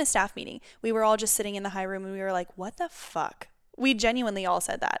 And it wasn't a staff meeting. We were all just sitting in the high room, and we were like, what the fuck? We genuinely all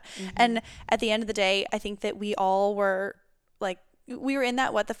said that. And at the end of the day, I think that we all were like, we were in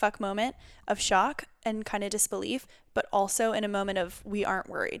that what the fuck moment of shock and kind of disbelief, but also in a moment of we aren't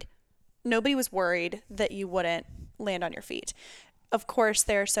worried. Nobody was worried that you wouldn't land on your feet. Of course,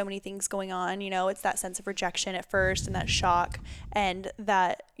 there are so many things going on. You know, it's that sense of rejection at first and that shock and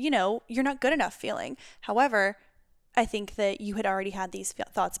that, you know, you're not good enough feeling. However, I think that you had already had these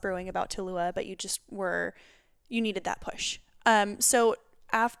thoughts brewing about Talua, but you needed that push. So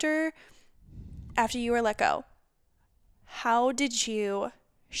after you were let go, how did you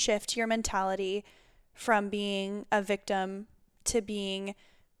shift your mentality from being a victim to being,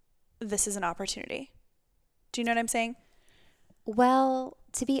 this is an opportunity? Do you know what I'm saying? Well,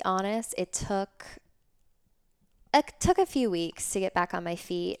 to be honest, it took a few weeks to get back on my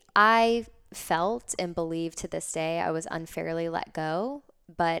feet. I felt and believe to this day I was unfairly let go,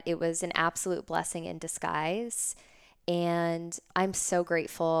 but it was an absolute blessing in disguise. And I'm so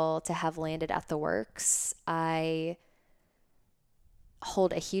grateful to have landed at the Works. I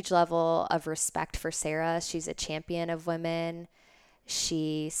hold a huge level of respect for Sarah. She's a champion of women.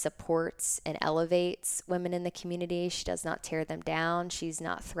 She supports and elevates women in the community. She does not tear them down. She's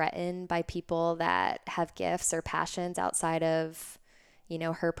not threatened by people that have gifts or passions outside of, you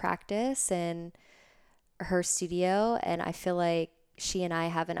know, her practice and her studio. And I feel like she and I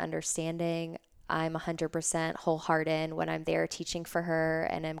have an understanding. I'm 100% wholehearted when I'm there teaching for her,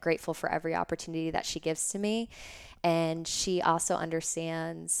 and I'm grateful for every opportunity that she gives to me. And she also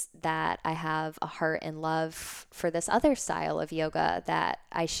understands that I have a heart and love for this other style of yoga that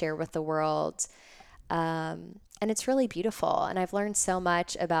I share with the world. And it's really beautiful. And I've learned so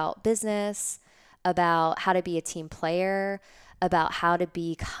much about business, about how to be a team player, about how to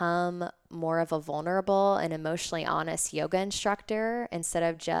become more of a vulnerable and emotionally honest yoga instructor instead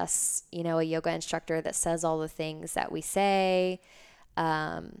of just, a yoga instructor that says all the things that we say.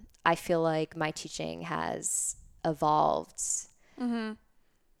 I feel like my teaching has evolved in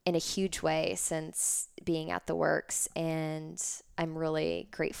a huge way since being at the Works, and I'm really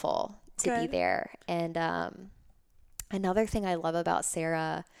grateful to be there. And another thing I love about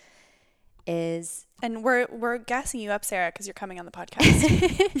Sarah is... And we're gassing you up, Sarah, because you're coming on the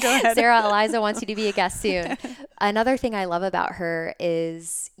podcast. Go ahead. Sarah, Eliza wants you to be a guest soon. Another thing I love about her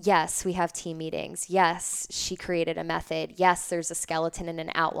is, yes, we have team meetings. Yes, she created a method. Yes, there's a skeleton and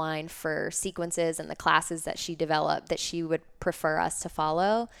an outline for sequences and the classes that she developed that she would prefer us to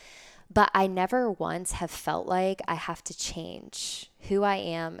follow. But I never once have felt like I have to change who I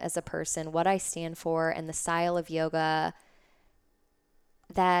am as a person, what I stand for, and the style of yoga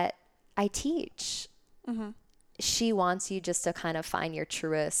that I teach. She wants you just to kind of find your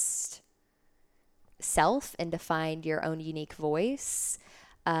truest self and to find your own unique voice.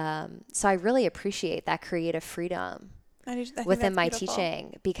 So I really appreciate that creative freedom within my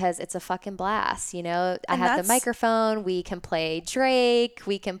teaching, because it's a fucking blast. I have the microphone. We can play Drake.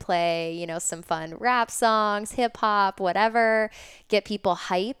 We can play, some fun rap songs, hip hop, whatever, get people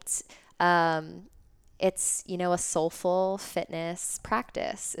hyped. It's, a soulful fitness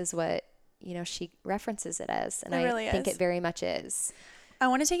practice is what, she references it as. And I think it very much is. I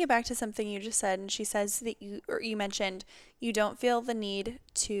want to take it back to something you just said. And she says that you mentioned you don't feel the need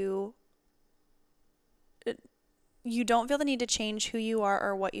to change who you are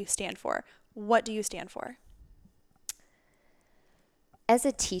or what you stand for. What do you stand for? As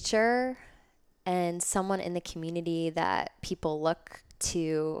a teacher and someone in the community that people look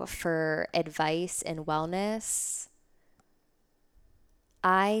to for advice and wellness,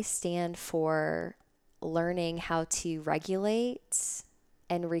 I stand for learning how to regulate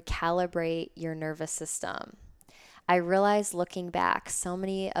and recalibrate your nervous system. I realized looking back, so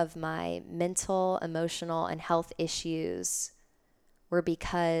many of my mental, emotional, and health issues were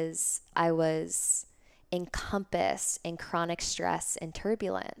because I was encompassed in chronic stress and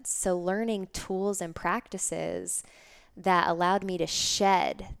turbulence. So learning tools and practices that allowed me to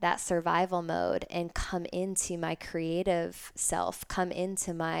shed that survival mode and come into my creative self, come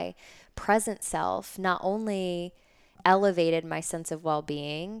into my present self, not only elevated my sense of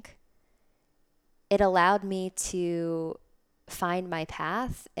well-being, it allowed me to find my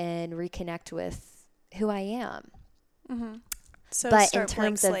path and reconnect with who I am. So but in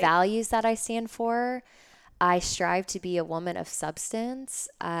terms of values that I stand for, I strive to be a woman of substance.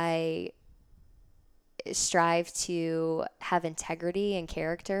 I strive to have integrity and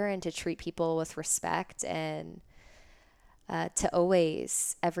character and to treat people with respect, and to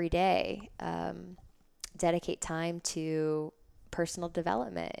always, every day, dedicate time to personal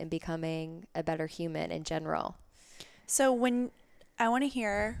development and becoming a better human in general. So I want to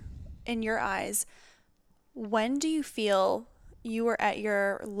hear, in your eyes, when do you feel you were at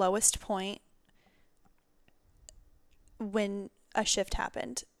your lowest point when a shift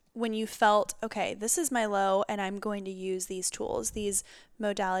happened? When you felt, okay, this is my low and I'm going to use these tools, these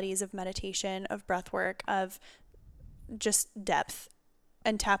modalities of meditation, of breath work, of just depth,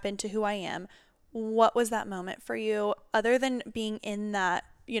 and tap into who I am. What was that moment for you? Other than being in that,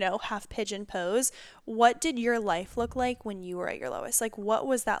 half pigeon pose, what did your life look like when you were at your lowest? Like, what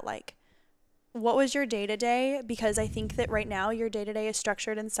was that like? What was your day-to-day? Because I think that right now your day-to-day is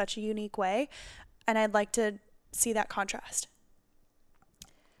structured in such a unique way, and I'd like to see that contrast.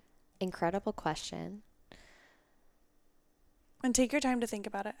 Incredible question. And take your time to think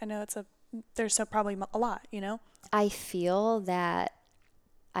about it. I know there's probably a lot, I feel that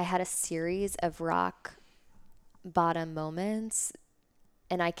I had a series of rock bottom moments,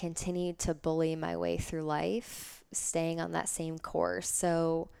 and I continued to bully my way through life, staying on that same course.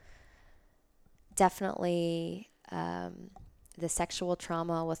 So definitely the sexual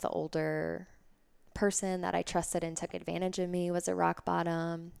trauma with the older person that I trusted and took advantage of me was a rock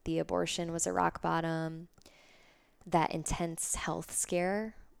bottom. The abortion was a rock bottom. That intense health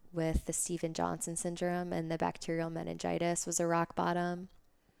scare with the Stevens-Johnson syndrome and the bacterial meningitis was a rock bottom.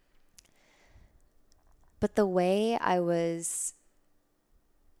 But the way I was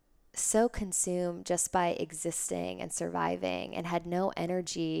so consumed just by existing and surviving and had no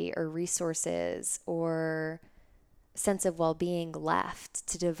energy or resources or sense of well-being left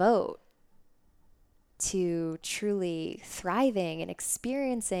to devote to truly thriving and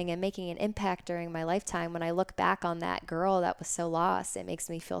experiencing and making an impact during my lifetime. When I look back on that girl that was so lost, it makes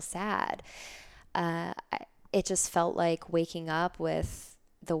me feel sad. it just felt like waking up with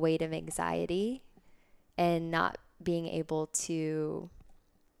the weight of anxiety and not being able to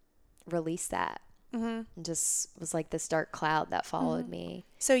release that. Mm-hmm. It just was like this dark cloud that followed me.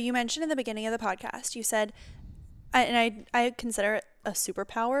 So you mentioned in the beginning of the podcast, you said, I consider it a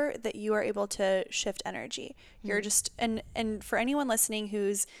superpower that you are able to shift energy. You're just, and for anyone listening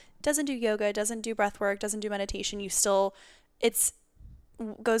who's doesn't do yoga, doesn't do breath work, doesn't do meditation, it's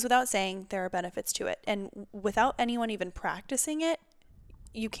goes without saying there are benefits to it. And without anyone even practicing it,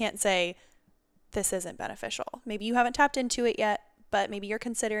 you can't say this isn't beneficial. Maybe you haven't tapped into it yet, but maybe you're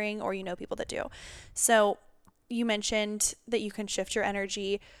considering, or you know people that do. So you mentioned that you can shift your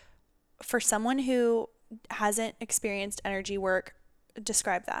energy. For someone who hasn't experienced energy work,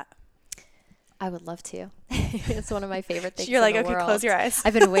 describe that. I would love to. It's one of my favorite things. You're like, in the okay, world. close your eyes.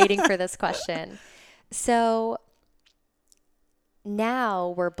 I've been waiting for this question. So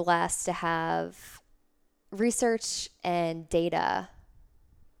now we're blessed to have research and data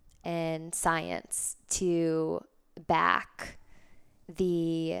and science to back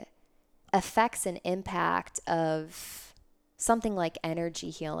the effects and impact of something like energy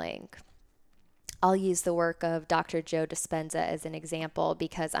healing. I'll use the work of Dr. Joe Dispenza as an example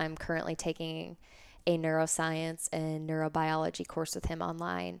because I'm currently taking a neuroscience and neurobiology course with him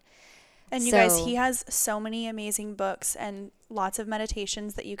online. And you guys, he has so many amazing books and lots of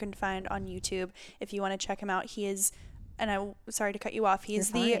meditations that you can find on YouTube if you want to check him out. He is, and I'm sorry to cut you off,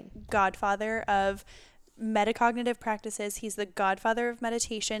 he's the godfather of metacognitive practices. He's the godfather of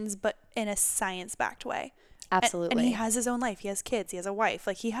meditations, but in a science-backed way. Absolutely. And he has his own life. He has kids. He has a wife.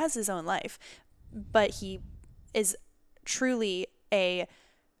 Like, he has his own life. But he is truly he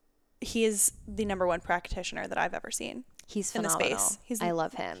is the number one practitioner that I've ever seen. He's phenomenal. In the space. I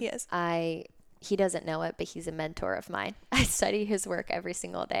love him. He is. He doesn't know it, but he's a mentor of mine. I study his work every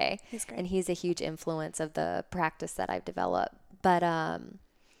single day. He's great. And he's a huge influence of the practice that I've developed. But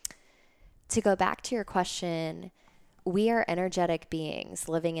to go back to your question, we are energetic beings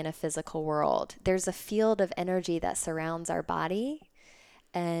living in a physical world. There's a field of energy that surrounds our body.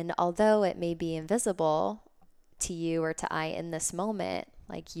 And although it may be invisible to you or to I in this moment,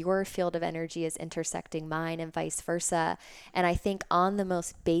 like your field of energy is intersecting mine and vice versa. And I think on the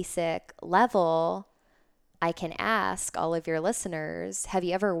most basic level, I can ask all of your listeners, have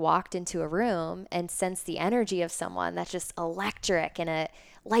you ever walked into a room and sensed the energy of someone that's just electric and it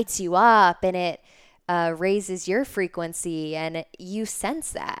lights you up and it raises your frequency and you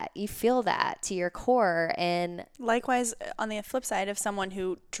sense that, you feel that to your core? And likewise, on the flip side of someone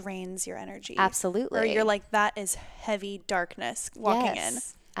who drains your energy. Absolutely. Or you're like, that is heavy darkness walking in.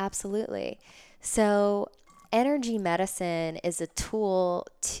 Absolutely. So energy medicine is a tool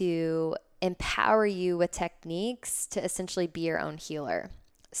to empower you with techniques to essentially be your own healer.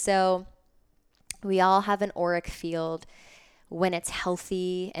 So we all have an auric field. When it's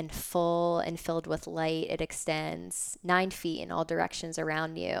healthy and full and filled with light, it extends 9 feet in all directions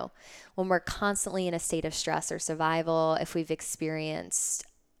around you. When we're constantly in a state of stress or survival, if we've experienced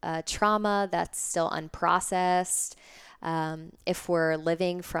trauma that's still unprocessed, if we're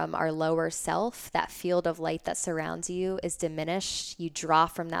living from our lower self, that field of light that surrounds you is diminished. You draw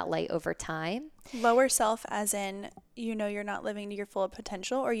from that light over time. Lower self as in, you're not living to your full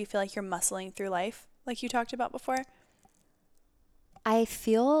potential, or you feel like you're muscling through life like you talked about before? I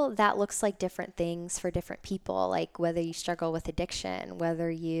feel that looks like different things for different people, like whether you struggle with addiction,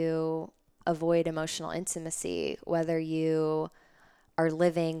 whether you avoid emotional intimacy, whether you are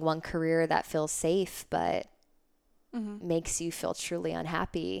living one career that feels safe but makes you feel truly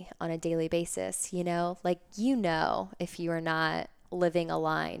unhappy on a daily basis, if you are not living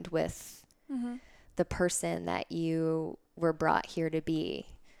aligned with the person that you were brought here to be.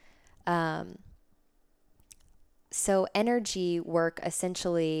 So energy work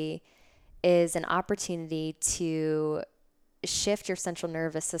essentially is an opportunity to shift your central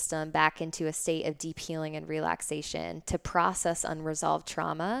nervous system back into a state of deep healing and relaxation, to process unresolved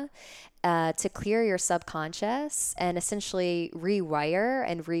trauma, to clear your subconscious and essentially rewire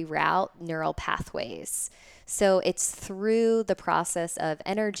and reroute neural pathways. So it's through the process of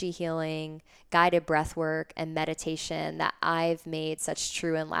energy healing, guided breath work, and meditation that I've made such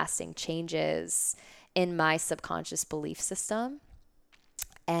true and lasting changes in my subconscious belief system.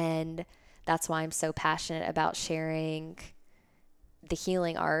 And that's why I'm so passionate about sharing the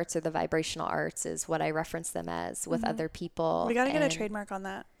healing arts, or the vibrational arts is what I reference them as, with other people. We got to get a trademark on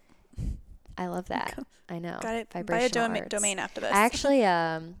that. I love that. I know. Got it. Buy a domain after this. I actually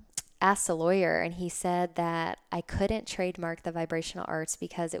asked a lawyer, and he said that I couldn't trademark the vibrational arts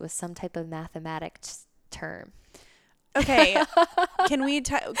because it was some type of mathematics term. Okay. Can we,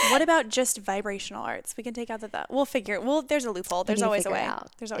 what about just vibrational arts? We can take out there's a loophole. There's always a way.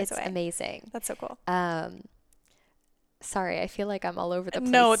 There's always a way. It's amazing. That's so cool. Sorry, I feel like I'm all over the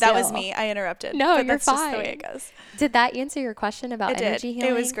place. No, that was me. I interrupted. No, but you're that's fine. Just the way it goes. Did that answer your question about energy healing?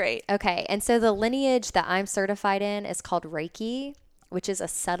 It was great. Okay. And so the lineage that I'm certified in is called Reiki, which is a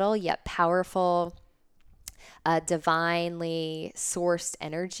subtle yet powerful, divinely sourced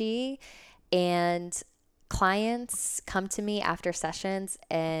energy. And clients come to me after sessions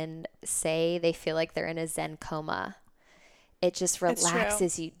and say they feel like they're in a Zen coma. It just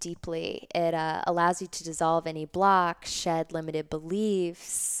relaxes you deeply. It allows you to dissolve any block, shed limited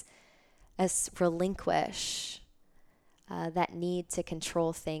beliefs, relinquish that need to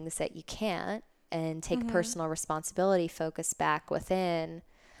control things that you can't, and take personal responsibility, focus back within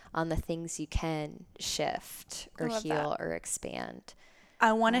on the things you can shift or heal or expand.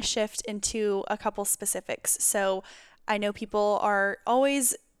 I want to shift into a couple specifics. So I know people are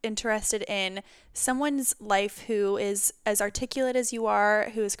always interested in someone's life who is as articulate as you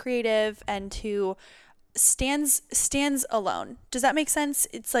are, who is creative, and who stands alone. Does that make sense?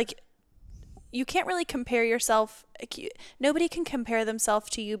 It's like you can't really compare yourself. Nobody can compare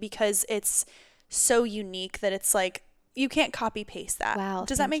themselves to you because it's so unique that it's like you can't copy paste that. Wow.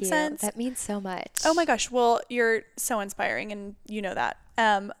 Does that make sense? That means so much. Oh my gosh. Well, you're so inspiring and you know that.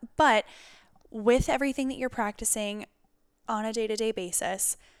 But with everything that you're practicing on a day-to-day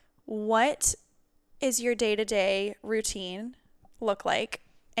basis, what is your day-to-day routine look like?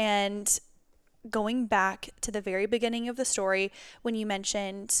 And going back to the very beginning of the story, when you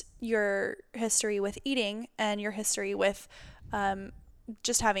mentioned your history with eating and your history with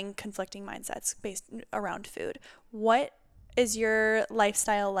just having conflicting mindsets based around food, what is your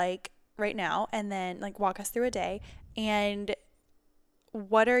lifestyle like right now? And then like walk us through a day, and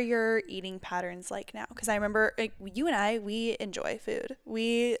what are your eating patterns like now? Because I remember you and we enjoy food.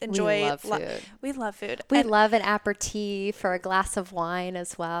 We love food. We love food. We love an aperitif or a glass of wine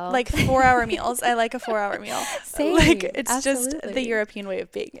as well. Like 4-hour meals. I like a 4-hour meal. Same. Like it's Absolutely. just the European way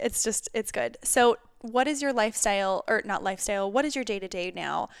of being. It's good. So what is your lifestyle, or not lifestyle, what is your day-to-day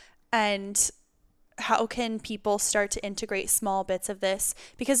now? And how can people start to integrate small bits of this?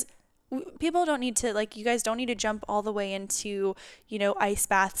 Because people don't need to, like, you guys don't need to jump all the way into, ice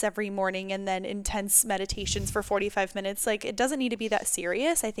baths every morning and then intense meditations for 45 minutes. Like, it doesn't need to be that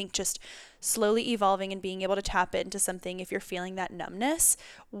serious. I think just slowly evolving and being able to tap into something if you're feeling that numbness.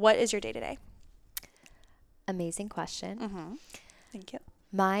 What is your day-to-day? Amazing question. Mm-hmm. Thank you.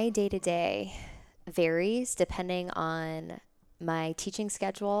 My day-to-day varies depending on my teaching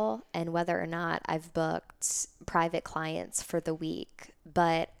schedule and whether or not I've booked private clients for the week.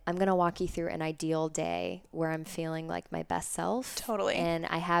 But I'm going to walk you through an ideal day where I'm feeling like my best self. Totally. And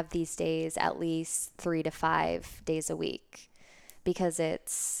I have these days at least 3 to 5 days a week because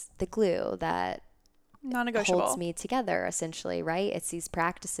it's the glue that non-negotiable holds me together, essentially, right? It's these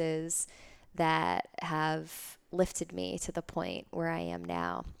practices that have lifted me to the point where I am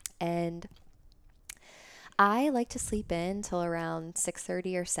now. And I like to sleep in till around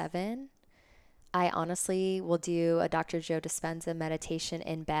 6:30 or 7. I honestly will do a Dr. Joe Dispenza meditation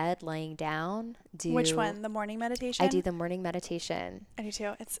in bed, laying down. Which one? The morning meditation? I do the morning meditation. I do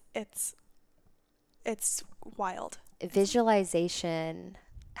too. It's wild. Visualization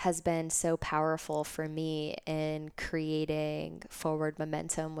has been so powerful for me in creating forward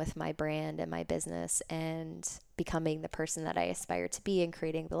momentum with my brand and my business and becoming the person that I aspire to be and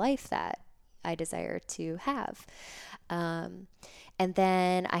creating the life that I desire to have. And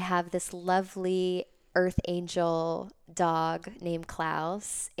then I have this lovely earth angel dog named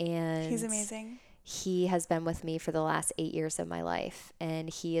Klaus, and he's amazing. He has been with me for the last 8 years of my life, and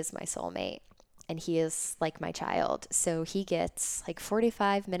he is my soulmate, and he is like my child. So he gets like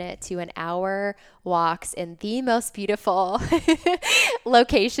 45-minute to an hour walks in the most beautiful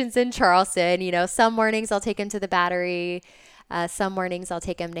locations in Charleston. Some mornings I'll take him to the Battery. Some mornings I'll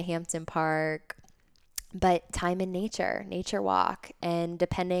take him to Hampton Park, but time in nature walk. And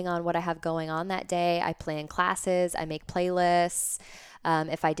depending on what I have going on that day, I plan classes, I make playlists.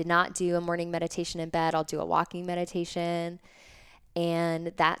 If I did not do a morning meditation in bed, I'll do a walking meditation. And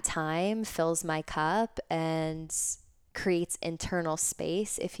that time fills my cup and creates internal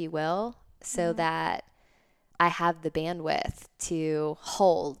space, if you will, so that I have the bandwidth to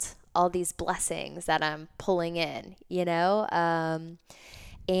hold all these blessings that I'm pulling in,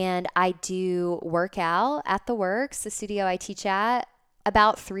 and I do work out at The Works, the studio I teach at,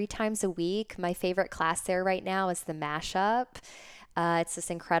 about 3 times a week. My favorite class there right now is the Mashup. It's this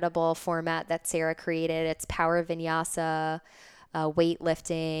incredible format that Sarah created. It's power vinyasa,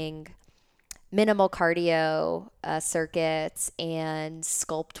 weightlifting, minimal cardio circuits and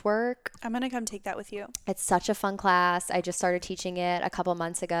sculpt work. I'm going to come take that with you. It's such a fun class. I just started teaching it a couple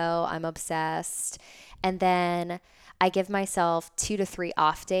months ago. I'm obsessed. And then I give myself 2 to 3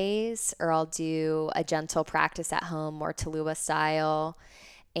 off days, or I'll do a gentle practice at home, more Tallulah style.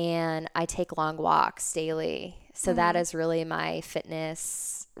 And I take long walks daily. So that is really my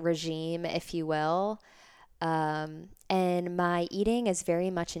fitness regime, if you will. And my eating is very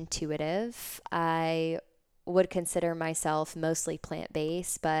much intuitive. I would consider myself mostly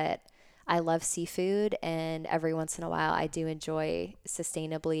plant-based, but I love seafood, and every once in a while I do enjoy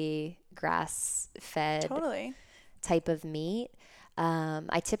sustainably grass-fed type of meat.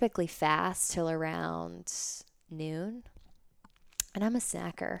 I typically fast till around noon. And I'm a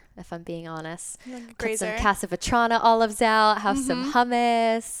snacker, if I'm being honest. Put some Casa Vetrana olives out, have some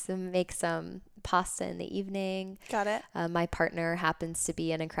hummus, and make some pasta in the evening. Got it. My partner happens to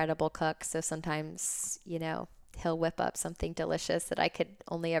be an incredible cook, so sometimes, he'll whip up something delicious that I could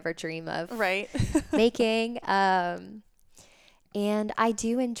only ever dream of making. And I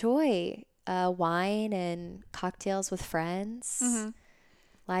do enjoy wine and cocktails with friends.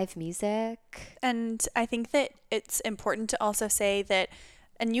 Live music. And I think that it's important to also say that,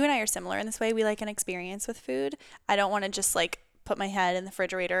 and you and I are similar in this way, we like an experience with food. I don't want to just like put my head in the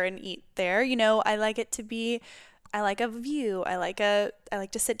refrigerator and eat there. I like it to be, I like a view. I like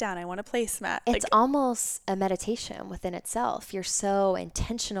to sit down. I want a placemat. It's almost a meditation within itself. You're so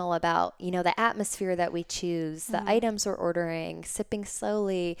intentional about, the atmosphere that we choose, the items we're ordering, sipping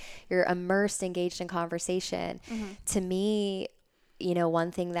slowly. You're immersed, engaged in conversation. To me, one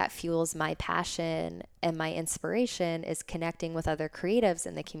thing that fuels my passion and my inspiration is connecting with other creatives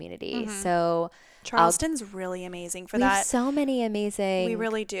in the community. So Charleston's really amazing for that. We have so many amazing. We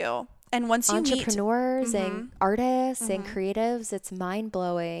really do. And once you meet entrepreneurs and artists and creatives, it's mind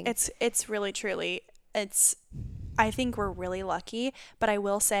blowing. It's really, truly, I think we're really lucky, but I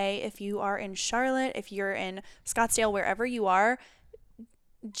will say if you are in Charlotte, if you're in Scottsdale, wherever you are,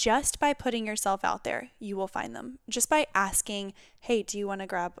 just by putting yourself out there, you will find them. Just by asking, hey, do you want to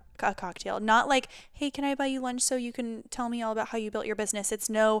grab a cocktail? Not like, hey, can I buy you lunch so you can tell me all about how you built your business?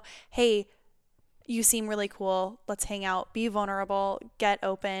 It's no, hey, you seem really cool. Let's hang out, be vulnerable, get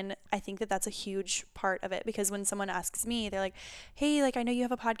open. I think that that's a huge part of it, because when someone asks me, they're like, hey, like, I know you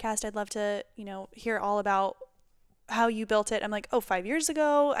have a podcast. I'd love to, hear all about how you built it. I'm like, 5 years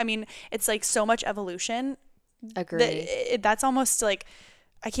ago. I mean, it's like so much evolution. Agree. That's almost like,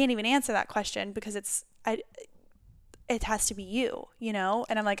 I can't even answer that question because it has to be you,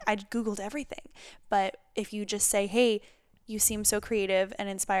 And I'm like, I Googled everything. But if you just say, hey, you seem so creative and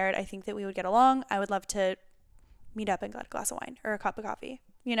inspired, I think that we would get along. I would love to meet up and get a glass of wine or a cup of coffee.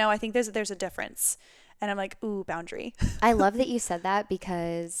 I think there's a difference. And I'm like, ooh, boundary. I love that you said that,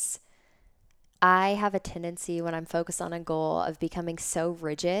 because I have a tendency when I'm focused on a goal of becoming so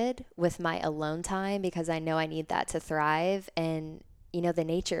rigid with my alone time, because I know I need that to thrive. And the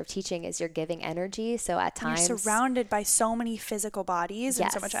nature of teaching is you're giving energy. So at times you're surrounded by so many physical bodies and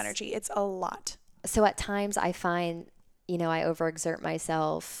so much energy. It's a lot. So at times I find, I overexert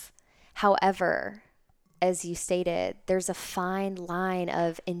myself. However, as you stated, there's a fine line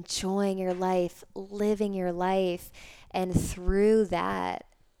of enjoying your life, living your life. And through that,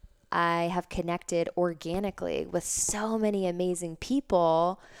 I have connected organically with so many amazing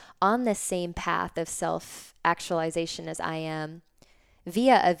people on the same path of self-actualization as I am,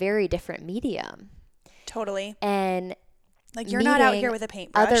 via a very different medium. Totally. And like, you're not out here with a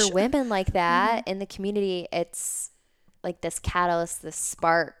paintbrush. Other women like that in the community, it's like this catalyst, this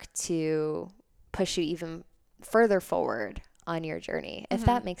spark to push you even further forward on your journey, if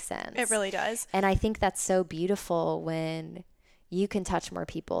that makes sense. It really does. And I think that's so beautiful when you can touch more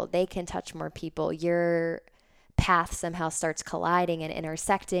people, they can touch more people, your path somehow starts colliding and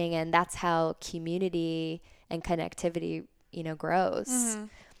intersecting, and that's how community and connectivity grows.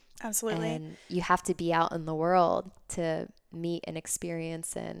 Absolutely. And you have to be out in the world to meet and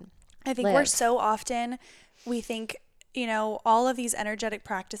experience and I think we're so often, we think, all of these energetic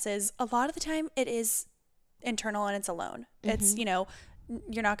practices, a lot of the time it is internal and it's alone. It's,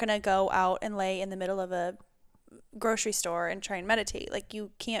 you're not going to go out and lay in the middle of a grocery store and try and meditate. Like,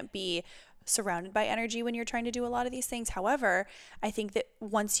 you can't be surrounded by energy when you're trying to do a lot of these things. However, I think that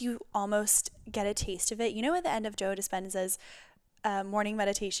once you almost get a taste of it, at the end of Joe Dispenza's morning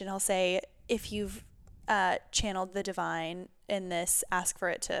meditation, he'll say, if you've channeled the divine in this, ask for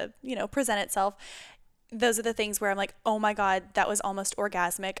it to, present itself. those are the things where I'm like, oh my God, that was almost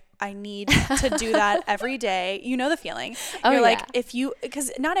orgasmic. I need to do that every day. You know the feeling. Oh, You're like, yeah.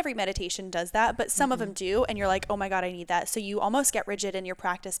 because not every meditation does that, but some of them do. And you're like, oh my God, I need that. So you almost get rigid in your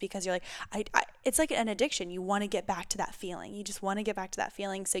practice because you're like, it's like an addiction. You want to get back to that feeling. You just want to get back to that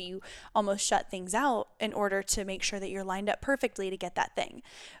feeling. So you almost shut things out in order to make sure that you're lined up perfectly to get that thing.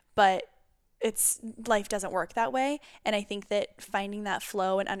 But life doesn't work that way. And I think that finding that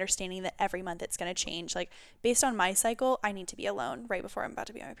flow and understanding that every month it's going to change, like based on my cycle, I need to be alone right before I'm about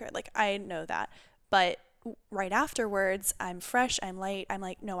to be on my period. Like I know that, but right afterwards, I'm fresh, I'm light. I'm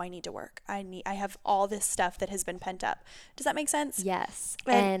like, no, I need to work. I have all this stuff that has been pent up. Does that make sense? Yes.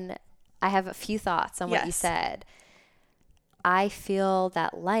 And I have a few thoughts on what you said. I feel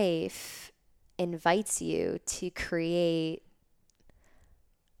that life invites you to create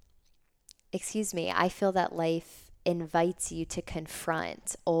I feel that life invites you to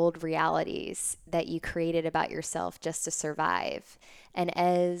confront old realities that you created about yourself just to survive. And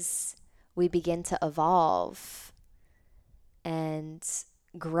as we begin to evolve and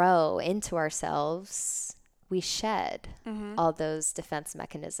grow into ourselves, we shed all those defense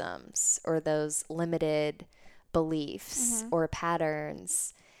mechanisms or those limited beliefs or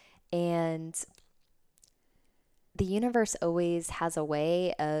patterns. And the universe always has a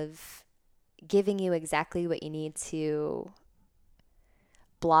way of giving you exactly what you need to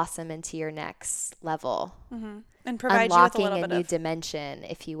blossom into your next level and provide unlocking you with a little bit new of dimension,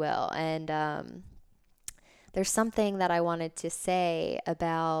 if you will. And there's something that I wanted to say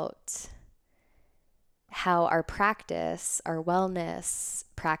about how our practice, our wellness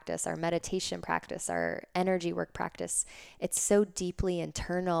practice, our meditation practice, our energy work practice, it's so deeply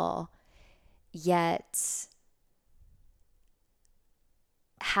internal, yet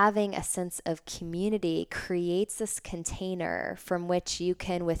having a sense of community creates this container from which you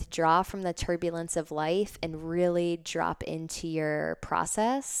can withdraw from the turbulence of life and really drop into your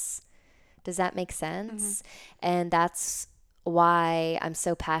process. Does that make sense? And that's why I'm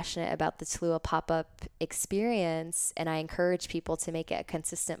so passionate about the Talua pop-up experience, and I encourage people to make it a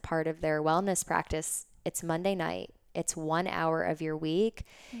consistent part of their wellness practice. It's Monday night. It's 1 hour of your week.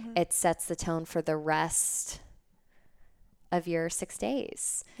 It sets the tone for the rest of your 6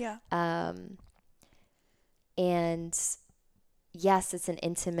 days. Yeah. And yes, it's an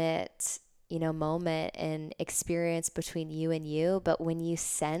intimate, moment and experience between you and you. But when you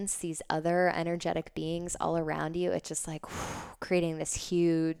sense these other energetic beings all around you, it's just like creating this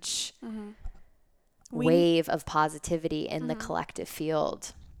huge wave of positivity in the collective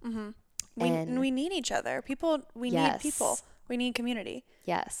field. We need each other. We need people. We need community.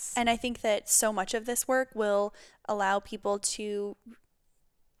 Yes. And I think that so much of this work will allow people to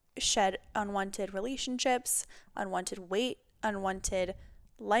shed unwanted relationships, unwanted weight, unwanted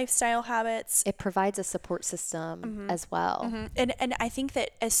lifestyle habits. It provides a support system as well. And I think that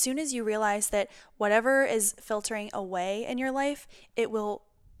as soon as you realize that whatever is filtering away in your life, it will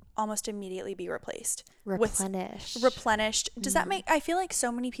almost immediately be replaced. Replenished. Does that make, I feel like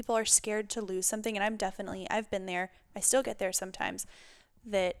so many people are scared to lose something, and I've been there. I still get there sometimes,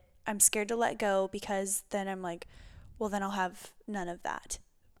 that I'm scared to let go because then I'm like, well, then I'll have none of that.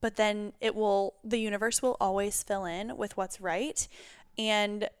 But then the universe will always fill in with what's right.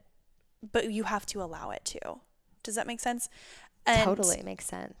 But you have to allow it to. Does that make sense? Totally makes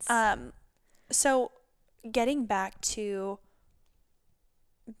sense. So getting back to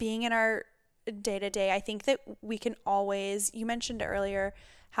being in our day-to-day, I think that we can always, you mentioned earlier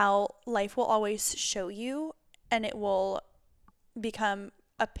how life will always show you, and it will become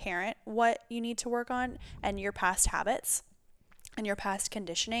apparent what you need to work on and your past habits and your past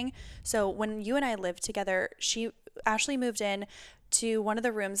conditioning. So when you and I lived together, Ashley moved in to one of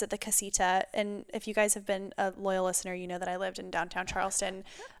the rooms at the Casita. And if you guys have been a loyal listener, you know that I lived in downtown Charleston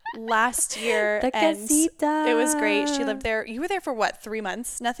last year. The Casita. It was great. She lived there. You were there for what, 3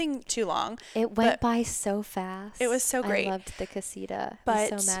 months? Nothing too long. It went by so fast. It was so great. I loved the Casita.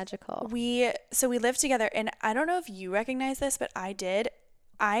 But it was so magical. We lived together, and I don't know if you recognize this, but I did.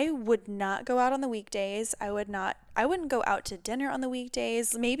 I would not go out on the weekdays. I wouldn't go out to dinner on the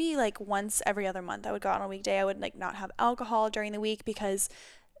weekdays. Maybe like once every other month I would go out on a weekday. I would like not have alcohol during the week because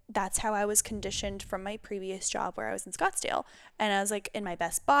that's how I was conditioned from my previous job where I was in Scottsdale. And I was like in my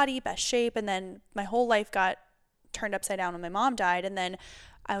best body, best shape. And then my whole life got turned upside down when my mom died. And then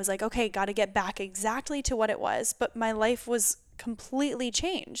I was like, okay, got to get back exactly to what it was. But my life was completely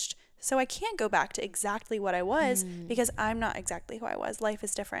changed. So I can't go back to exactly what I was because I'm not exactly who I was. Life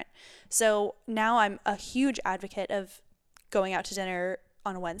is different. So now I'm a huge advocate of going out to dinner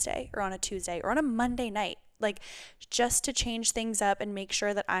on a Wednesday or on a Tuesday or on a Monday night. like just to change things up and make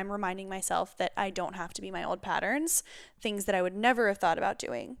sure that I'm reminding myself that I don't have to be my old patterns, things that I would never have thought about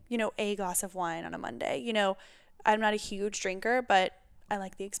doing. A glass of wine on a Monday. I'm not a huge drinker, but I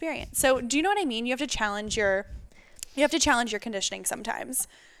like the experience. So do you know what I mean? You have to challenge your conditioning sometimes.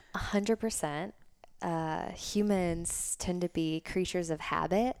 100%. Humans tend to be creatures of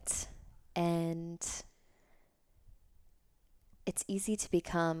habit, and it's easy to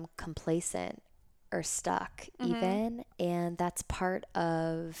become complacent or stuck even. And that's part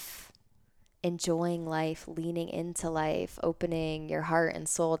of enjoying life, leaning into life, opening your heart and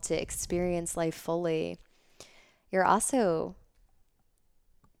soul to experience life fully. You're also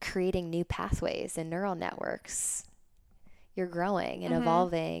creating new pathways and neural networks. You're growing and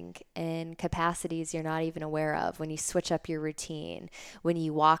evolving in capacities you're not even aware of when you switch up your routine, when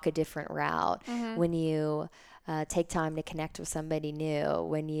you walk a different route, when you take time to connect with somebody new,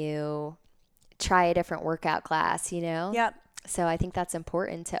 when you try a different workout class, Yep. So I think that's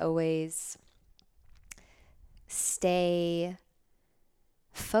important to always stay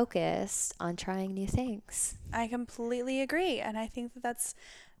focused on trying new things. I completely agree. And I think that's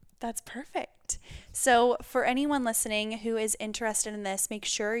perfect. So for anyone listening who is interested in this, make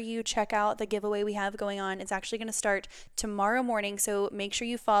sure you check out the giveaway we have going on. It's actually going to start tomorrow morning. So make sure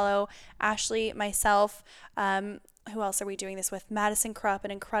you follow Ashley, myself. Who else are we doing this with? Madison Krupp,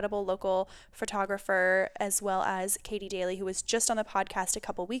 an incredible local photographer, as well as Katie Daly, who was just on the podcast a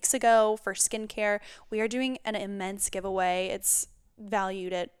couple weeks ago for skincare. We are doing an immense giveaway. It's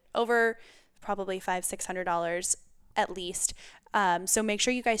valued at over probably $500-$600 at least. So make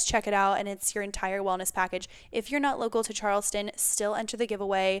sure you guys check it out, and it's your entire wellness package. If you're not local to Charleston, still enter the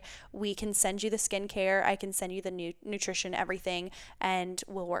giveaway. We can send you the skincare. I can send you the nutrition, everything, and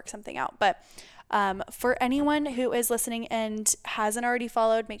we'll work something out. But for anyone who is listening and hasn't already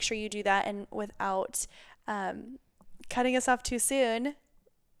followed, make sure you do that. And without cutting us off too soon,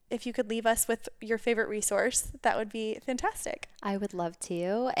 if you could leave us with your favorite resource, that would be fantastic. I would love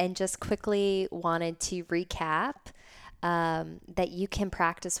to. And just quickly wanted to recap that you can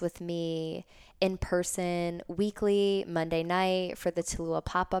practice with me in person weekly, Monday night for the Tallulah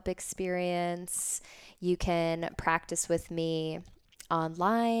pop-up experience. You can practice with me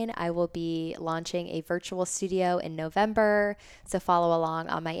online. I will be launching a virtual studio in November, so follow along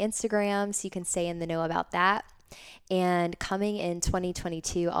on my Instagram so you can stay in the know about that. And coming in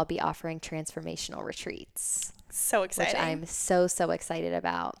 2022, I'll be offering transformational retreats. So exciting. Which I'm so excited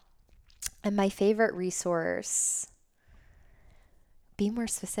about. And my favorite resource, be more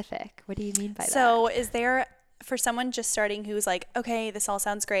specific. What do you mean by that? So is there, for someone just starting who's like, okay, this all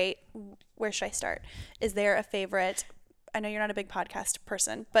sounds great, where should I start? Is there a favorite, I know you're not a big podcast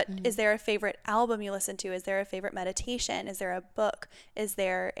person, but is there a favorite album you listen to? Is there a favorite meditation? Is there a book? Is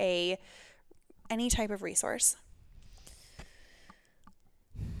there any type of resource?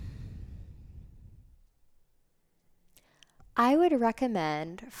 I would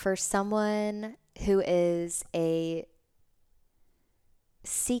recommend for someone who is a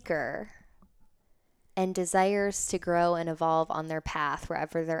seeker and desires to grow and evolve on their path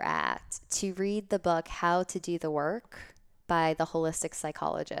wherever they're at, to read the book How to Do the Work by The Holistic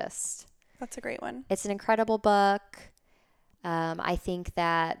Psychologist. That's a great one. It's an incredible book. I think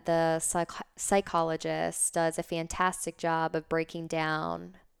that the psychologist does a fantastic job of breaking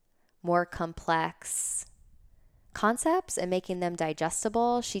down more complex concepts and making them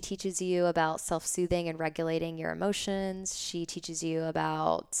digestible. She teaches you about self-soothing and regulating your emotions. She teaches you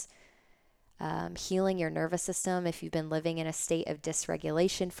about healing your nervous system if you've been living in a state of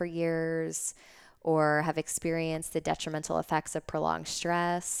dysregulation for years or have experienced the detrimental effects of prolonged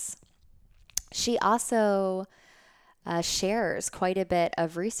stress. She also shares quite a bit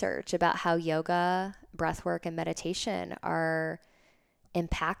of research about how yoga, breathwork, and meditation are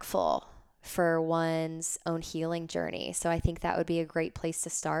impactful for one's own healing journey. So I think that would be a great place to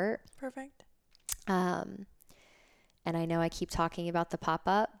start. Perfect. And I know I keep talking about the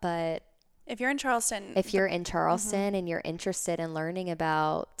pop-up, but if you're in Charleston and you're interested in learning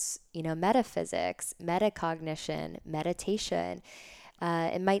about, metaphysics, metacognition, meditation,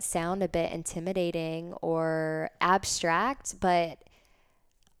 it might sound a bit intimidating or abstract, but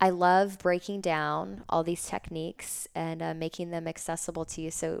I love breaking down all these techniques and making them accessible to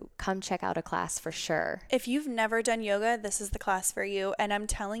you. So come check out a class for sure. If you've never done yoga, this is the class for you. And I'm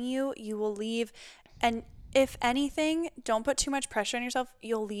telling you, you will leave. And if anything, don't put too much pressure on yourself.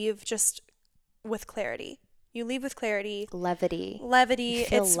 You'll leave just with clarity. You leave with clarity. Levity.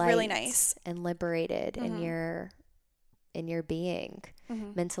 It's really nice. And liberated in your being,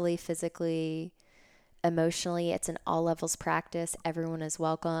 mentally, physically, emotionally, it's an all levels practice. Everyone is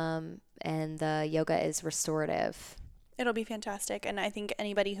welcome, and the yoga is restorative. It'll be fantastic, and I think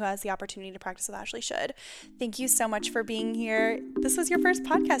anybody who has the opportunity to practice with Ashley should. Thank you so much for being here. This was your first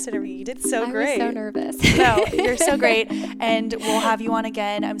podcast interview. You did so great. I was so nervous. No, you're so great, and we'll have you on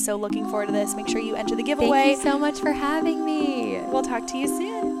again. I'm so looking forward to this. Make sure you enter the giveaway. Thank you so much for having me. We'll talk to you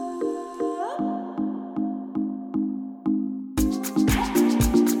soon.